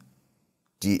family?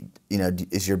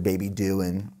 Is your baby due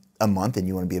in a month and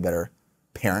you want to be a better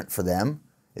parent for them?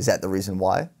 Is that the reason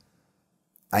why?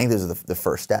 I think those are the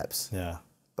first steps. Yeah.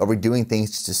 Are we doing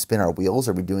things just to spin our wheels?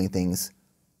 Or are we doing things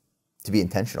to be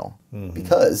intentional? Mm-hmm.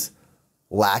 Because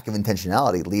lack of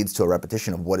intentionality leads to a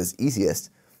repetition of what is easiest,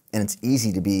 and it's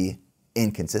easy to be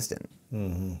inconsistent.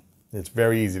 Mm-hmm. It's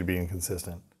very easy to be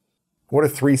inconsistent. What are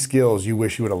 3 skills you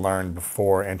wish you would have learned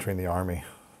before entering the Army?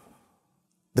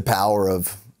 The power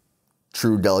of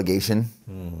true delegation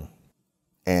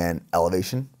and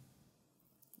elevation.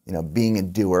 Being a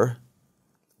doer,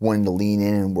 wanting to lean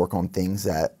in and work on things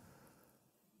that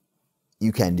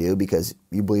you can do because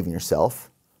you believe in yourself.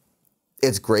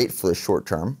 It's great for the short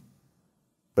term,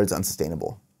 but it's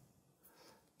unsustainable.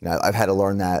 I've had to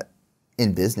learn that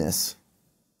in business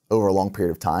over a long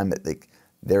period of time, that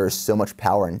there is so much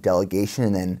power in delegation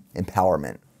and then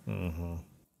empowerment. Mm-hmm.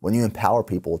 When you empower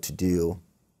people to do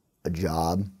a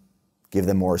job, give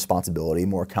them more responsibility,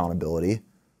 more accountability,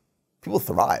 people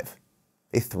thrive.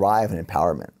 They thrive in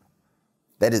empowerment.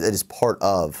 That is part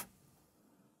of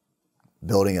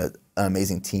building an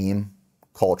amazing team,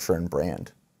 culture, and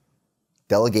brand.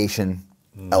 Delegation,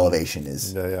 elevation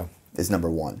is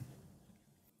number 1.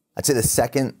 I'd say the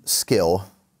second skill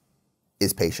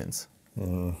is patience.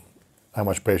 Mm. How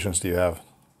much patience do you have?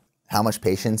 How much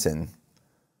patience, and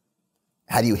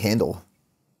how do you handle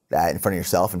that in front of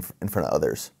yourself and in front of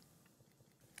others?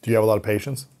 Do you have a lot of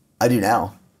patience? I do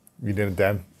now. You didn't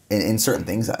then? In certain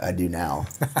things, I do now.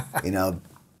 You know,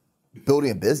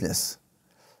 building a business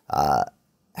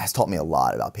has taught me a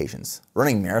lot about patience.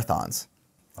 Running marathons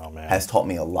has taught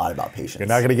me a lot about patience. You're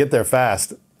not going to get there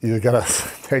fast. You got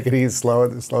to take it easy, slow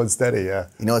and steady, yeah.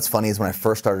 You know what's funny is when I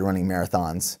first started running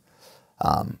marathons,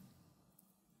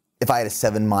 if I had a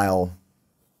 7-mile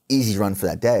easy run for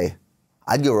that day,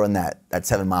 I'd go run that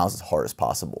 7 miles as hard as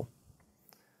possible.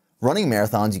 Running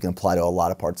marathons, you can apply to a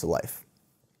lot of parts of life.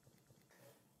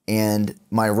 And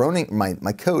my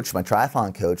coach, my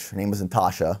triathlon coach, her name was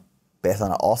Natasha, based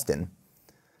out of Austin.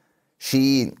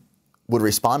 She would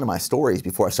respond to my stories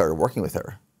before I started working with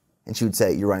her. And she would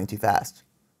say, "You're running too fast.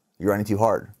 You're running too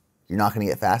hard. You're not going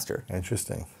to get faster."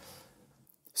 Interesting.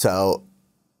 So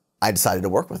I decided to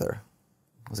work with her.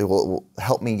 I was like, well,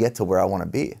 help me get to where I want to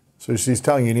be. So she's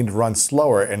telling you need to run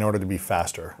slower in order to be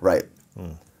faster. Right.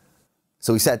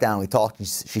 So we sat down and we talked. And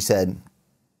she said,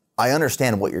 "I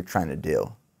understand what you're trying to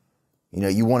do. You know,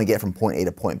 you want to get from point A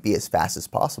to point B as fast as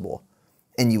possible.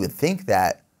 And you would think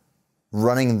that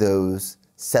running those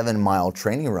 7-mile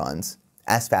training runs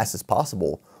as fast as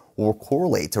possible will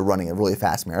correlate to running a really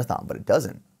fast marathon, but it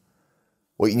doesn't.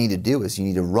 What you need to do is you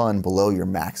need to run below your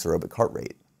max aerobic heart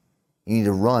rate. You need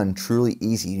to run truly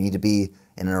easy. You need to be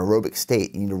in an aerobic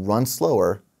state. You need to run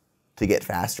slower to get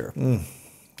faster."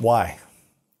 Why?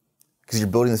 Because you're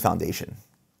building this foundation.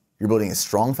 You're building a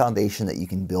strong foundation that you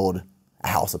can build a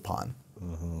house upon.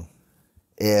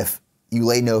 If you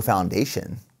lay no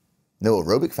foundation, no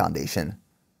aerobic foundation,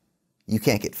 you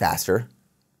can't get faster.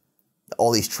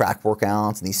 All these track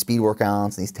workouts and these speed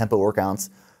workouts and these tempo workouts,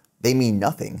 they mean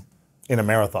nothing. In a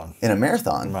marathon. In a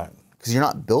marathon. Right. Because you're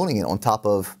not building it on top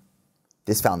of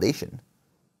this foundation.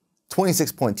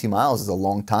 26.2 miles is a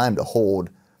long time to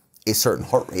hold a certain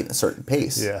heart rate and a certain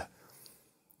pace. Yeah.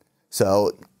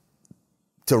 So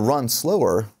to run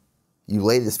slower, you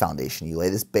lay this foundation, you lay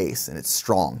this base, and it's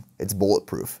strong, it's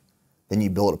bulletproof. Then you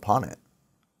build upon it.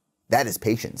 That is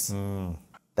patience.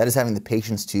 That is having the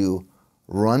patience to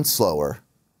run slower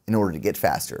in order to get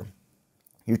faster.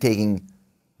 You're taking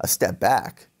a step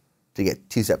back to get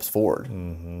 2 steps forward.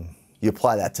 You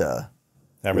apply that to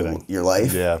Everything. your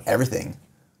life, Yeah. everything.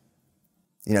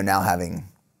 You know, now having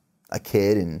a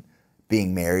kid and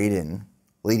being married and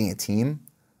leading a team,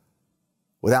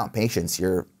 without patience,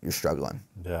 you're struggling.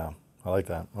 Yeah. I like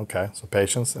that. Okay. So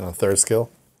patience and a third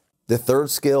skill. The third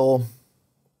skill,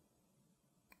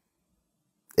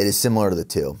 it is similar to the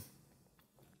two.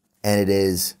 And it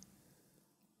is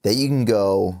that you can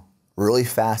go really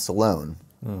fast alone,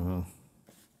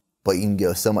 but you can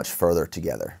go so much further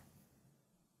together.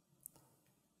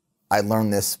 I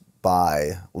learned this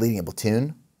by leading a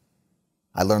platoon.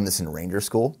 I learned this in Ranger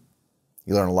School.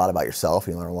 You learn a lot about yourself.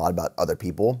 You learn a lot about other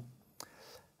people.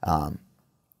 You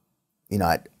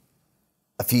know,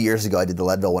 a few years ago, I did the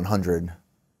Leadville 100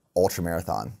 ultra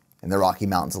marathon in the Rocky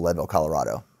Mountains of Leadville,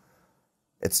 Colorado.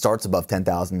 It starts above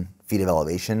 10,000 feet of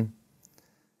elevation,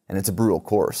 and it's a brutal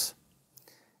course.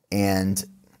 And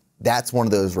that's one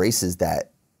of those races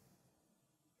that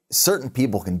certain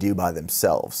people can do by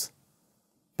themselves.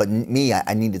 But me,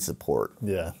 I needed support.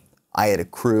 Yeah. I had a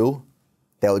crew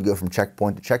that would go from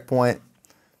checkpoint to checkpoint,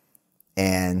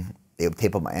 and they would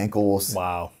tape up my ankles.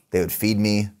 Wow. They would feed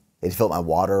me. They'd fill up my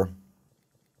water.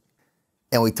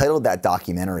 And we titled that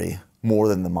documentary More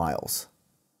Than the Miles.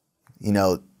 You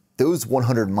know, those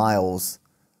 100 miles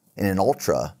in an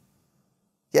ultra,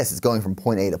 yes, it's going from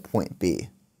point A to point B.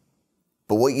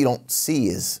 But what you don't see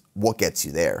is what gets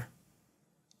you there.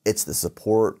 It's the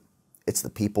support, it's the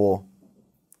people,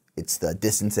 it's the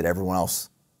distance that everyone else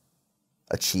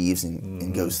achieves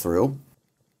and goes through.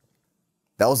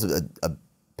 That was a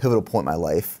pivotal point in my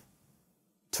life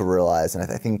to realize, and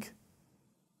I think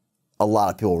a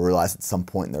lot of people realize at some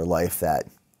point in their life that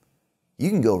you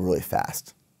can go really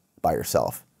fast by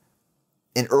yourself.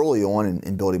 And early on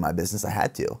in building my business, I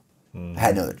had to. I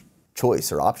had no other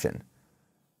choice or option.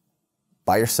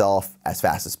 By yourself, as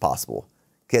fast as possible,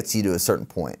 gets you to a certain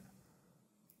point.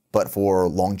 But for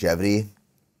longevity,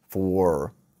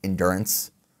 for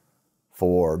endurance,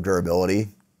 for durability,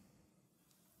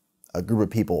 a group of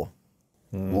people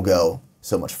will go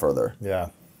so much further. Yeah.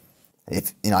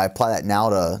 If I apply that now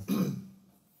to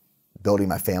building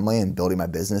my family and building my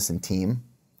business and team,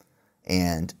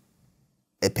 and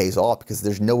it pays off because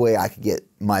there's no way I could get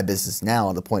my business now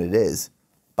to the point it is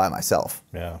by myself.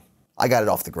 Yeah. I got it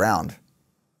off the ground.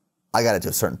 I got it to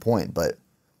a certain point, but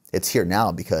it's here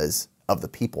now because of the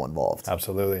people involved.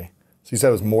 Absolutely. So you said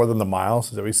it was More Than the Miles,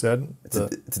 is that what you said? It's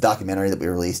a documentary that we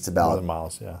released about More Than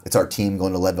Miles, yeah. It's our team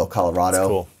going to Leadville, Colorado. That's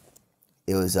cool.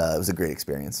 It was a great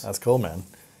experience. That's cool, man.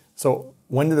 So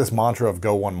when did this mantra of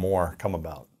go one more come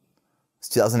about? It's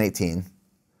 2018,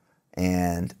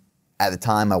 and at the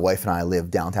time, my wife and I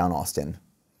lived downtown Austin,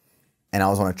 and I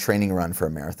was on a training run for a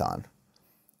marathon.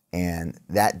 And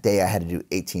that day I had to do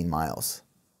 18 miles.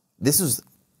 This was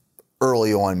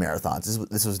early on marathons.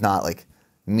 This was not like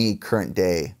me current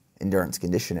day endurance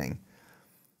conditioning.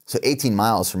 So 18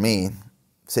 miles for me,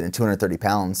 sitting at 230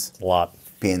 pounds. A lot.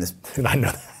 Being this I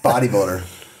know that. bodybuilder,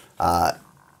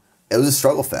 it was a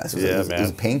struggle fest. It was man.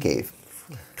 a pain cave.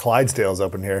 Clydesdale's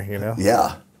open here, you know?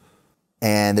 Yeah.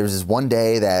 And there was this one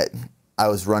day that I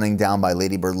was running down by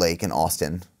Lady Bird Lake in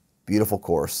Austin. Beautiful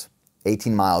course,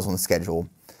 18 miles on the schedule.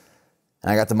 And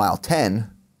I got to mile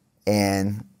 10,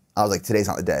 and I was like, today's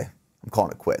not the day. I'm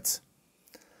calling it quits.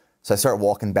 So I started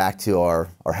walking back to our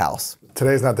house.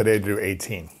 Today's not the day to do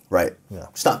 18. Right. Yeah.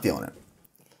 Just not feeling it.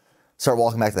 Start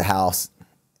walking back to the house,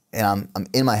 and I'm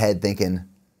in my head thinking,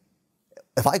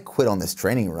 if I quit on this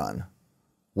training run,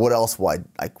 what else would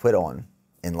I quit on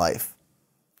in life?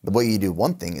 The way you do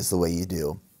one thing is the way you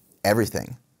do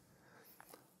everything.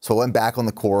 So I went back on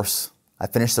the course. I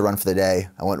finished the run for the day.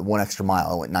 I went one extra mile.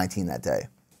 I went 19 that day.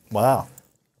 Wow.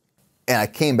 And I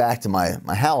came back to my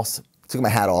house, took my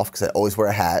hat off because I always wear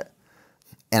a hat,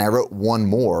 and I wrote one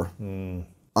more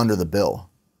under the bill.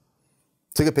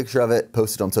 Took a picture of it,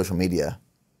 posted on social media,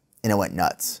 and it went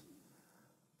nuts.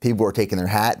 People were taking their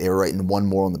hat. They were writing one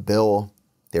more on the bill.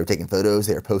 They were taking photos.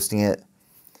 They were posting it.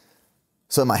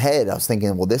 So in my head, I was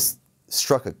thinking, well, this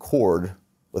struck a chord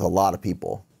with a lot of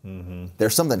people. Mm-hmm.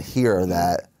 There's something here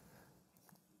that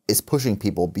is pushing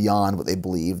people beyond what they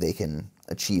believe they can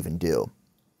achieve and do.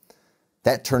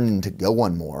 That turned into go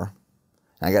one more,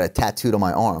 and I got it tattooed on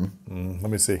my arm. Let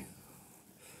me see.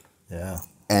 Yeah.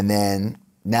 And then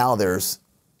now there's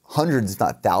hundreds, if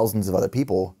not thousands of other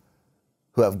people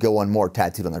who have go one more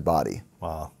tattooed on their body.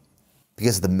 Wow.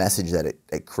 Because of the message that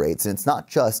it creates. And it's not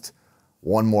just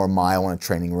one more mile on a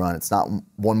training run. It's not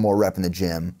one more rep in the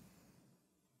gym.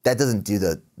 That doesn't do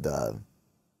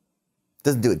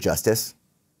doesn't do it justice.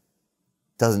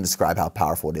 Doesn't describe how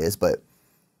powerful it is. But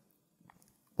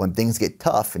when things get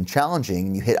tough and challenging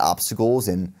and you hit obstacles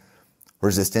and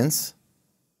resistance,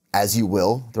 as you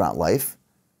will throughout life,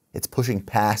 it's pushing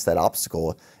past that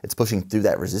obstacle. It's pushing through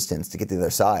that resistance to get to the other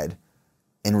side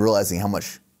and realizing how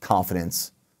much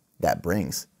confidence that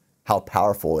brings, how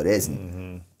powerful it is.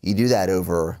 And you do that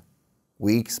over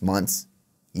weeks, months,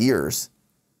 years.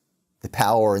 The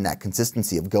power and that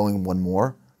consistency of going one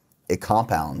more, it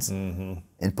compounds and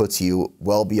puts you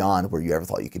well beyond where you ever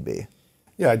thought you could be.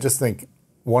 Yeah, I just think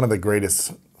one of the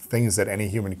greatest things that any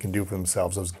human can do for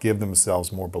themselves is give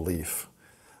themselves more belief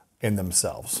in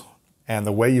themselves. And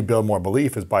the way you build more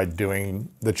belief is by doing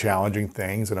the challenging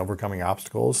things and overcoming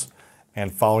obstacles and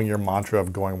following your mantra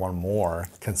of going one more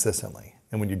consistently.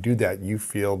 And when you do that, you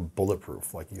feel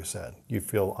bulletproof, like you said. You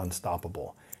feel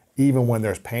unstoppable. Even when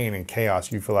there's pain and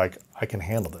chaos, you feel like, I can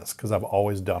handle this because I've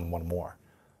always done one more.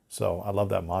 So I love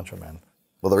that mantra, man.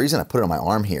 Well, the reason I put it on my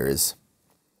arm here is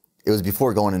it was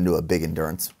before going into a big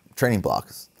endurance training block.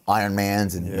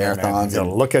 Ironmans and marathons. Man, you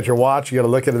gotta look at your watch. You gotta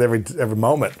look at it every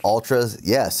moment. Ultras,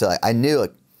 yeah. So I knew,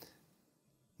 like,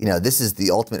 this is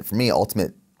the ultimate, for me,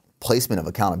 ultimate placement of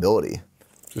accountability.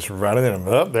 Just running it,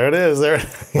 oh, there it is. There.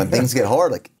 When things get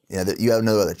hard, like, you have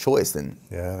no other choice than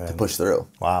to push through.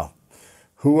 Wow.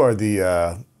 Who are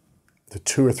the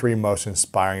 2 or 3 most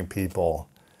inspiring people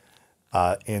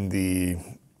in the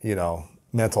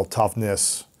mental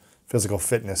toughness, physical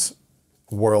fitness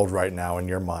world right now in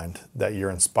your mind that you're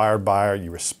inspired by, or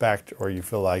you respect, or you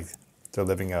feel like they're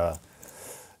living a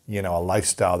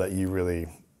lifestyle that you really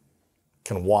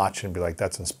can watch and be like,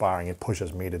 that's inspiring. It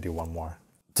pushes me to do one more.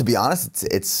 To be honest,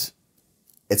 it's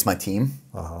my team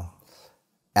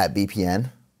at BPN.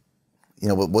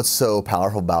 What's so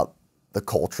powerful about the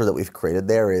culture that we've created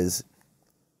there is,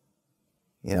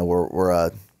 we're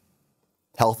a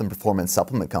health and performance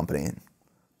supplement company,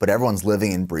 but everyone's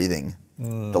living and breathing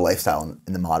the lifestyle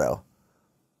and the motto.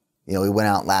 We went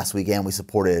out last weekend. We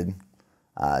supported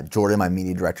Jordan, my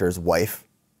media director's wife,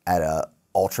 at a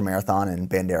ultra marathon in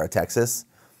Bandera, Texas.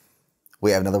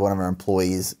 We have another one of our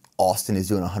employees, Austin, who's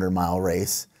doing a 100-mile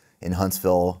race in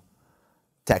Huntsville,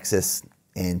 Texas,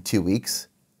 in 2 weeks.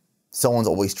 Someone's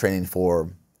always training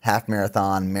for half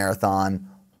marathon,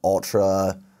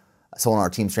 ultra. Someone on our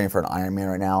team's training for an Ironman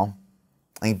right now.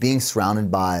 I think being surrounded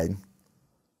by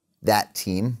that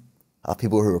team of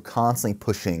people who are constantly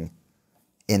pushing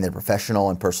in their professional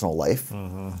and personal life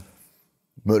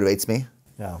motivates me.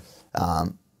 Yeah.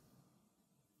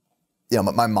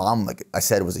 My mom, like I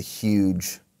said, was a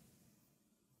huge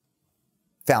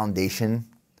foundation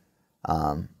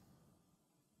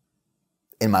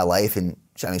in my life, and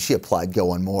she applied Go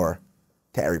One More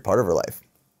to every part of her life.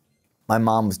 My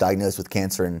mom was diagnosed with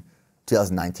cancer in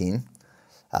 2019,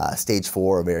 stage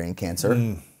 4 ovarian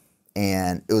cancer.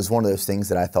 And it was one of those things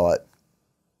that I thought,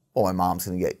 well, my mom's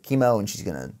going to get chemo and she's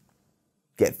going to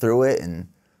get through it and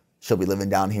she'll be living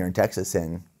down here in Texas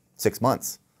in 6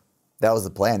 months. That was the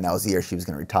plan. That was the year she was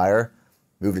going to retire,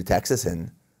 move to Texas,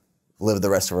 and live the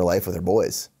rest of her life with her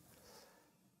boys.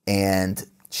 And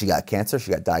she got cancer.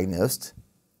 She got diagnosed.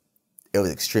 It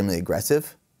was extremely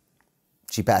aggressive.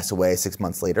 She passed away 6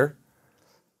 months later,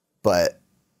 but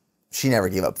she never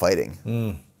gave up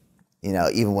fighting. You know,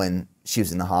 even when she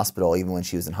was in the hospital, even when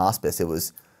she was in hospice, it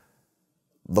was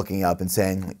looking up and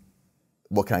saying, like,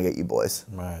 what can I get you boys?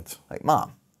 Right. Like,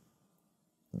 Mom,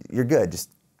 you're good.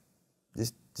 Just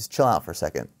chill out for a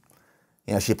second.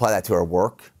 You know, she applied that to her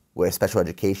work with special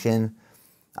education,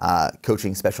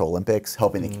 coaching Special Olympics,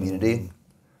 helping the community.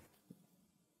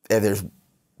 If there's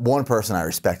one person I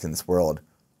respect in this world,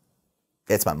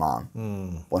 it's my mom,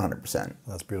 100%.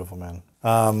 That's beautiful, man.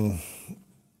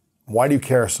 Why do you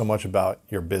care so much about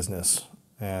your business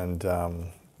and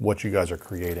what you guys are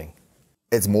creating?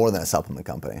 It's more than a supplement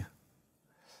company.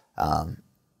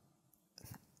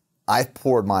 I've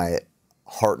poured my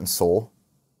heart and soul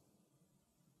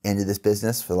into this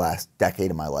business for the last decade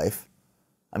of my life.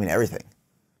 I mean, everything.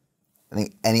 I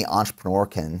think any entrepreneur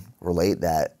can relate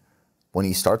that when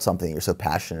you start something you're so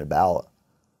passionate about,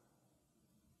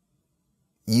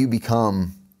 you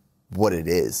become what it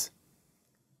is.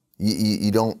 You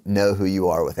don't know who you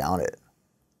are without it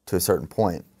to a certain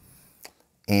point.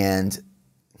 And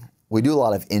we do a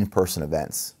lot of in-person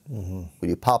events. We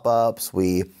do pop-ups.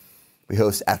 We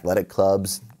host athletic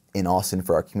clubs in Austin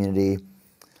for our community.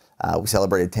 We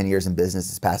celebrated 10 years in business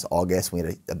this past August. We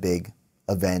had a big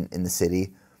event in the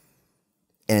city.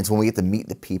 And it's when we get to meet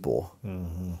the people.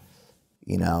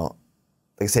 You know,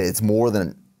 like I said, it's more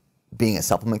than being a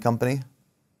supplement company.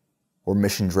 We're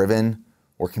mission-driven.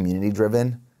 We're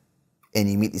community-driven. And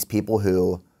you meet these people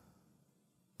who,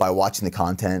 by watching the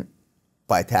content,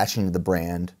 by attaching to the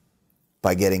brand,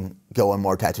 by getting Go One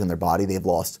More tattooed on their body, they've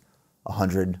lost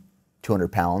 100, 200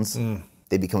 pounds.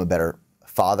 They become a better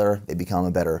father. They become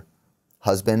a better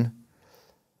husband.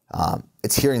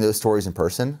 It's hearing those stories in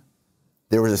person.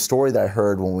 There was a story that I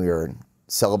heard when we were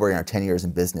celebrating our 10 years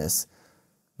in business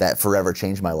that forever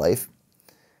changed my life.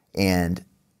 And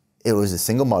it was a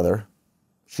single mother.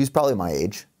 She's probably my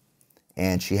age.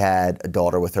 And she had a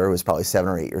daughter with her who was probably 7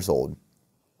 or 8 years old.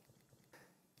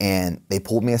 And they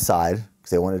pulled me aside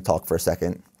because they wanted to talk for a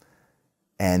second.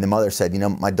 And the mother said, you know,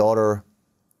 my daughter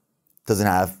doesn't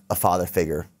have a father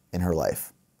figure in her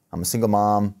life. I'm a single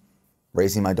mom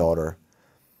raising my daughter.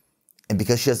 And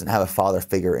because she doesn't have a father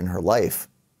figure in her life,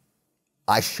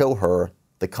 I show her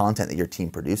the content that your team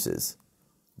produces,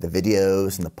 the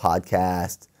videos and the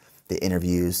podcast, the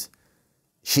interviews.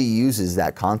 She uses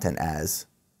that content as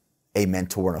a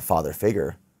mentor and a father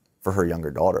figure for her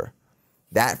younger daughter.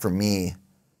 That, for me,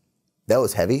 that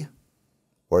was heavy.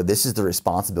 Or this is the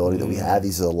responsibility that we have.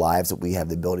 These are the lives that we have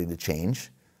the ability to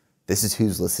change. This is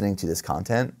who's listening to this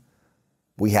content.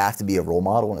 We have to be a role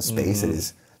model in a space that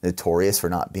is notorious for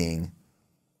not being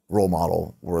role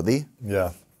model worthy.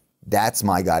 Yeah. That's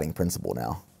my guiding principle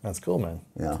now. That's cool, man.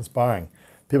 Yeah. It's inspiring.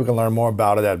 People can learn more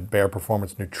about it at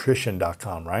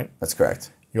bearperformancenutrition.com, right? That's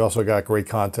correct. You also got great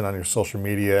content on your social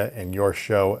media and your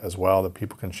show as well that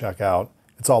people can check out.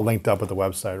 It's all linked up at the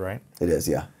website, right? It is,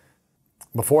 yeah.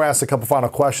 Before I ask a couple final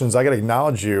questions, I got to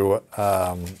acknowledge you,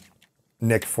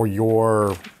 Nick, for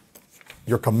your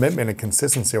commitment and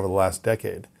consistency over the last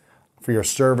decade, for your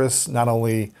service, not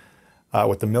only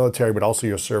with the military, but also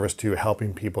your service to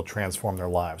helping people transform their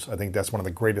lives. I think that's one of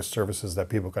the greatest services that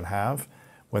people can have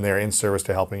when they're in service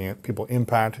to helping people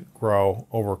impact, grow,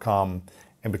 overcome,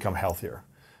 and become healthier.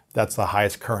 That's the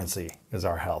highest currency, is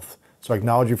our health. So I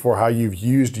acknowledge you for how you've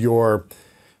used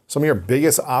some of your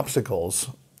biggest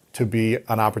obstacles to be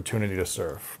an opportunity to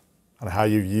serve, and how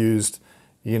you've used,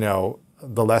 the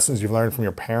lessons you've learned from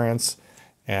your parents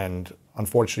and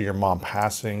unfortunately your mom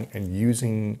passing, and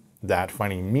using that,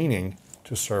 finding meaning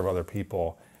to serve other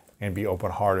people and be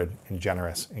open-hearted and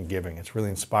generous and giving. It's really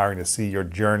inspiring to see your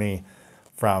journey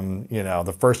from,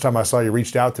 the first time I saw you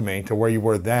reached out to me to where you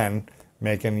were then,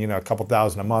 making, a couple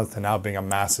thousand a month, to now being a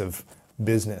massive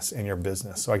business in your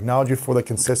business. So I acknowledge you for the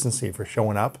consistency, for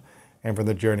showing up, and for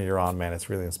the journey you're on, man. It's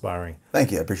really inspiring.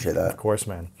 Thank you. I appreciate that. Of course,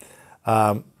 man.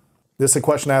 This is a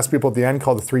question I ask people at the end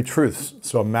called the 3 truths.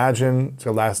 So imagine it's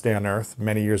your last day on earth,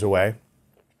 many years away.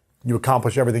 You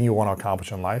accomplish everything you want to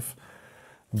accomplish in life,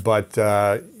 but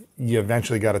you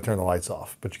eventually got to turn the lights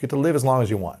off. But you get to live as long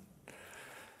as you want.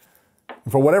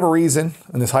 For whatever reason,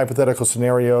 in this hypothetical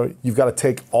scenario, you've got to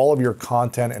take all of your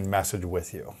content and message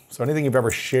with you. So anything you've ever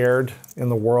shared in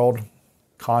the world,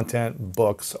 content,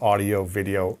 books, audio,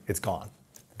 video, it's gone.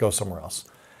 Go somewhere else.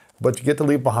 But you get to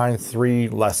leave behind 3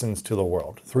 lessons to the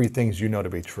world, 3 things you know to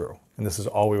be true. And this is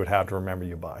all we would have to remember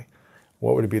you by.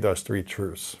 What would be those 3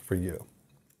 truths for you?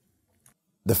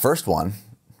 The first one,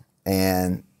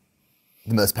 and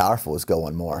the most powerful, is go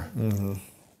one more.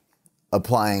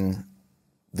 Applying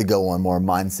the go one more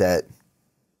mindset,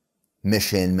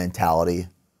 mission, mentality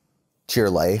to your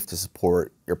life to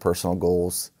support your personal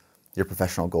goals, your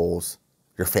professional goals,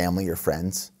 your family, your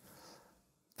friends.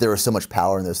 There is so much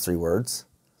power in those 3 words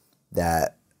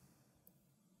that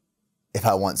if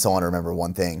I want someone to remember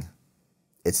one thing,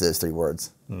 it's those 3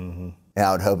 words. And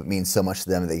I would hope it means so much to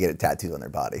them that they get it tattooed on their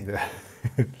body.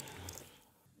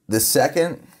 The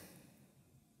second,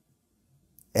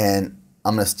 and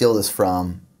I'm going to steal this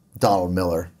from Donald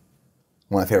Miller,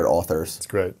 one of my favorite authors. It's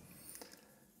great.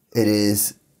 It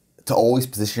is to always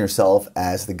position yourself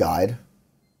as the guide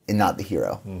and not the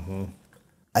hero.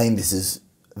 I think this is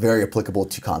very applicable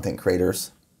to content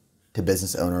creators, to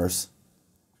business owners,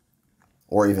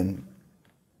 or even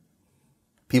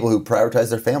people who prioritize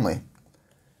their family.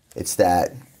 It's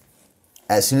that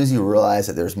as soon as you realize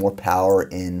that there's more power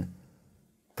in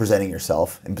presenting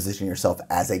yourself and positioning yourself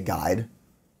as a guide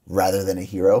rather than a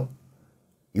hero,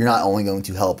 you're not only going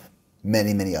to help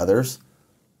many, many others,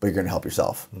 but you're going to help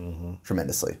yourself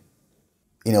tremendously.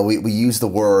 You know, we use the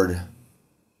word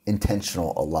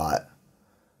intentional a lot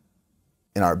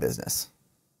in our business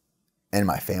and in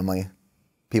my family,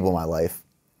 people in my life.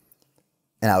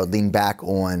 And I would lean back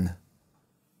on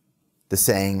the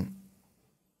saying,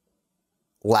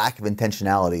 lack of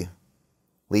intentionality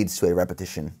leads to a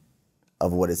repetition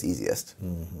of what is easiest.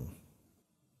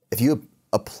 If you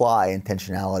apply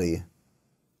intentionality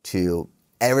to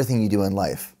everything you do in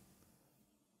life,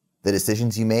 the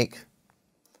decisions you make,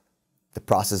 the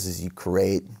processes you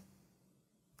create,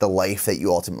 the life that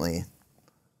you ultimately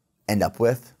end up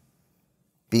with,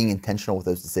 being intentional with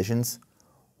those decisions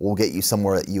will get you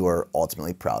somewhere that you are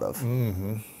ultimately proud of.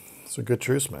 It's a good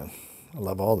truth, man. I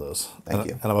love all those. Thank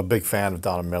you. And I'm a big fan of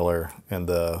Donald Miller and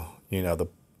the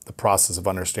process of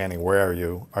understanding where are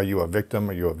you? Are you a victim?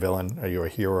 Are you a villain? Are you a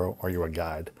hero? Are you a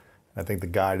guide? And I think the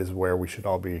guide is where we should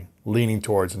all be leaning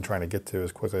towards and trying to get to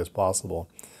as quickly as possible.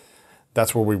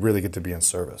 That's where we really get to be in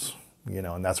service,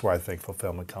 and that's where I think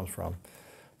fulfillment comes from.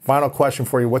 Final question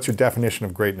for you. What's your definition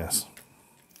of greatness?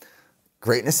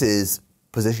 Greatness is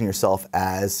positioning yourself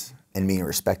as and being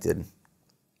respected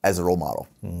as a role model.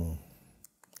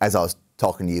 As I was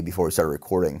talking to you before we started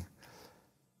recording,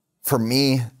 for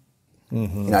me,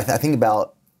 I think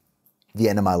about the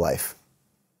end of my life.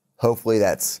 Hopefully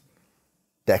that's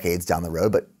decades down the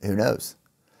road, but who knows?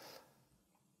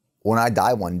 When I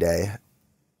die one day,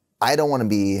 I don't want to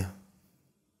be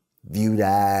viewed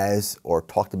as or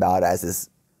talked about as this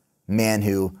man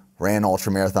who ran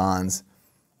ultra marathons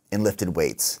and lifted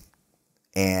weights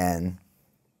and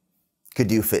could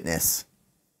do fitness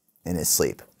in his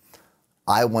sleep.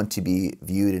 I want to be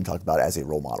viewed and talked about as a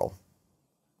role model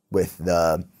with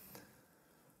the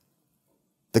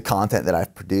content that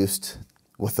I've produced,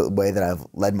 with the way that I've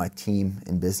led my team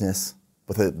in business,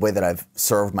 with the way that I've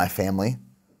served my family.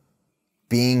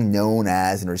 Being known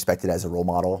as and respected as a role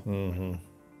model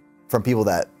from people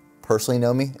that personally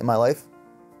know me in my life,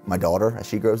 my daughter as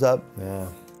she grows up,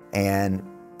 and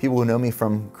people who know me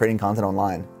from creating content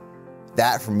online.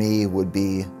 That for me would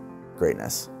be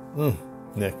greatness.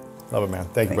 Nick, love it, man.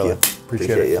 Thank you, brother.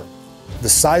 Appreciate it. You. The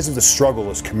size of the struggle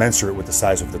is commensurate with the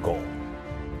size of the goal.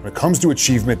 When it comes to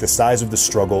achievement, the size of the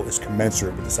struggle is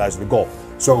commensurate with the size of the goal.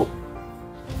 So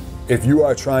if you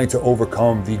are trying to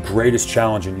overcome the greatest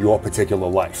challenge in your particular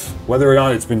life, whether or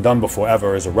not it's been done before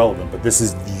ever is irrelevant, but this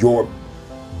is your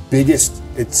biggest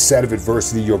set of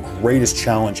adversity, your greatest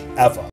challenge ever.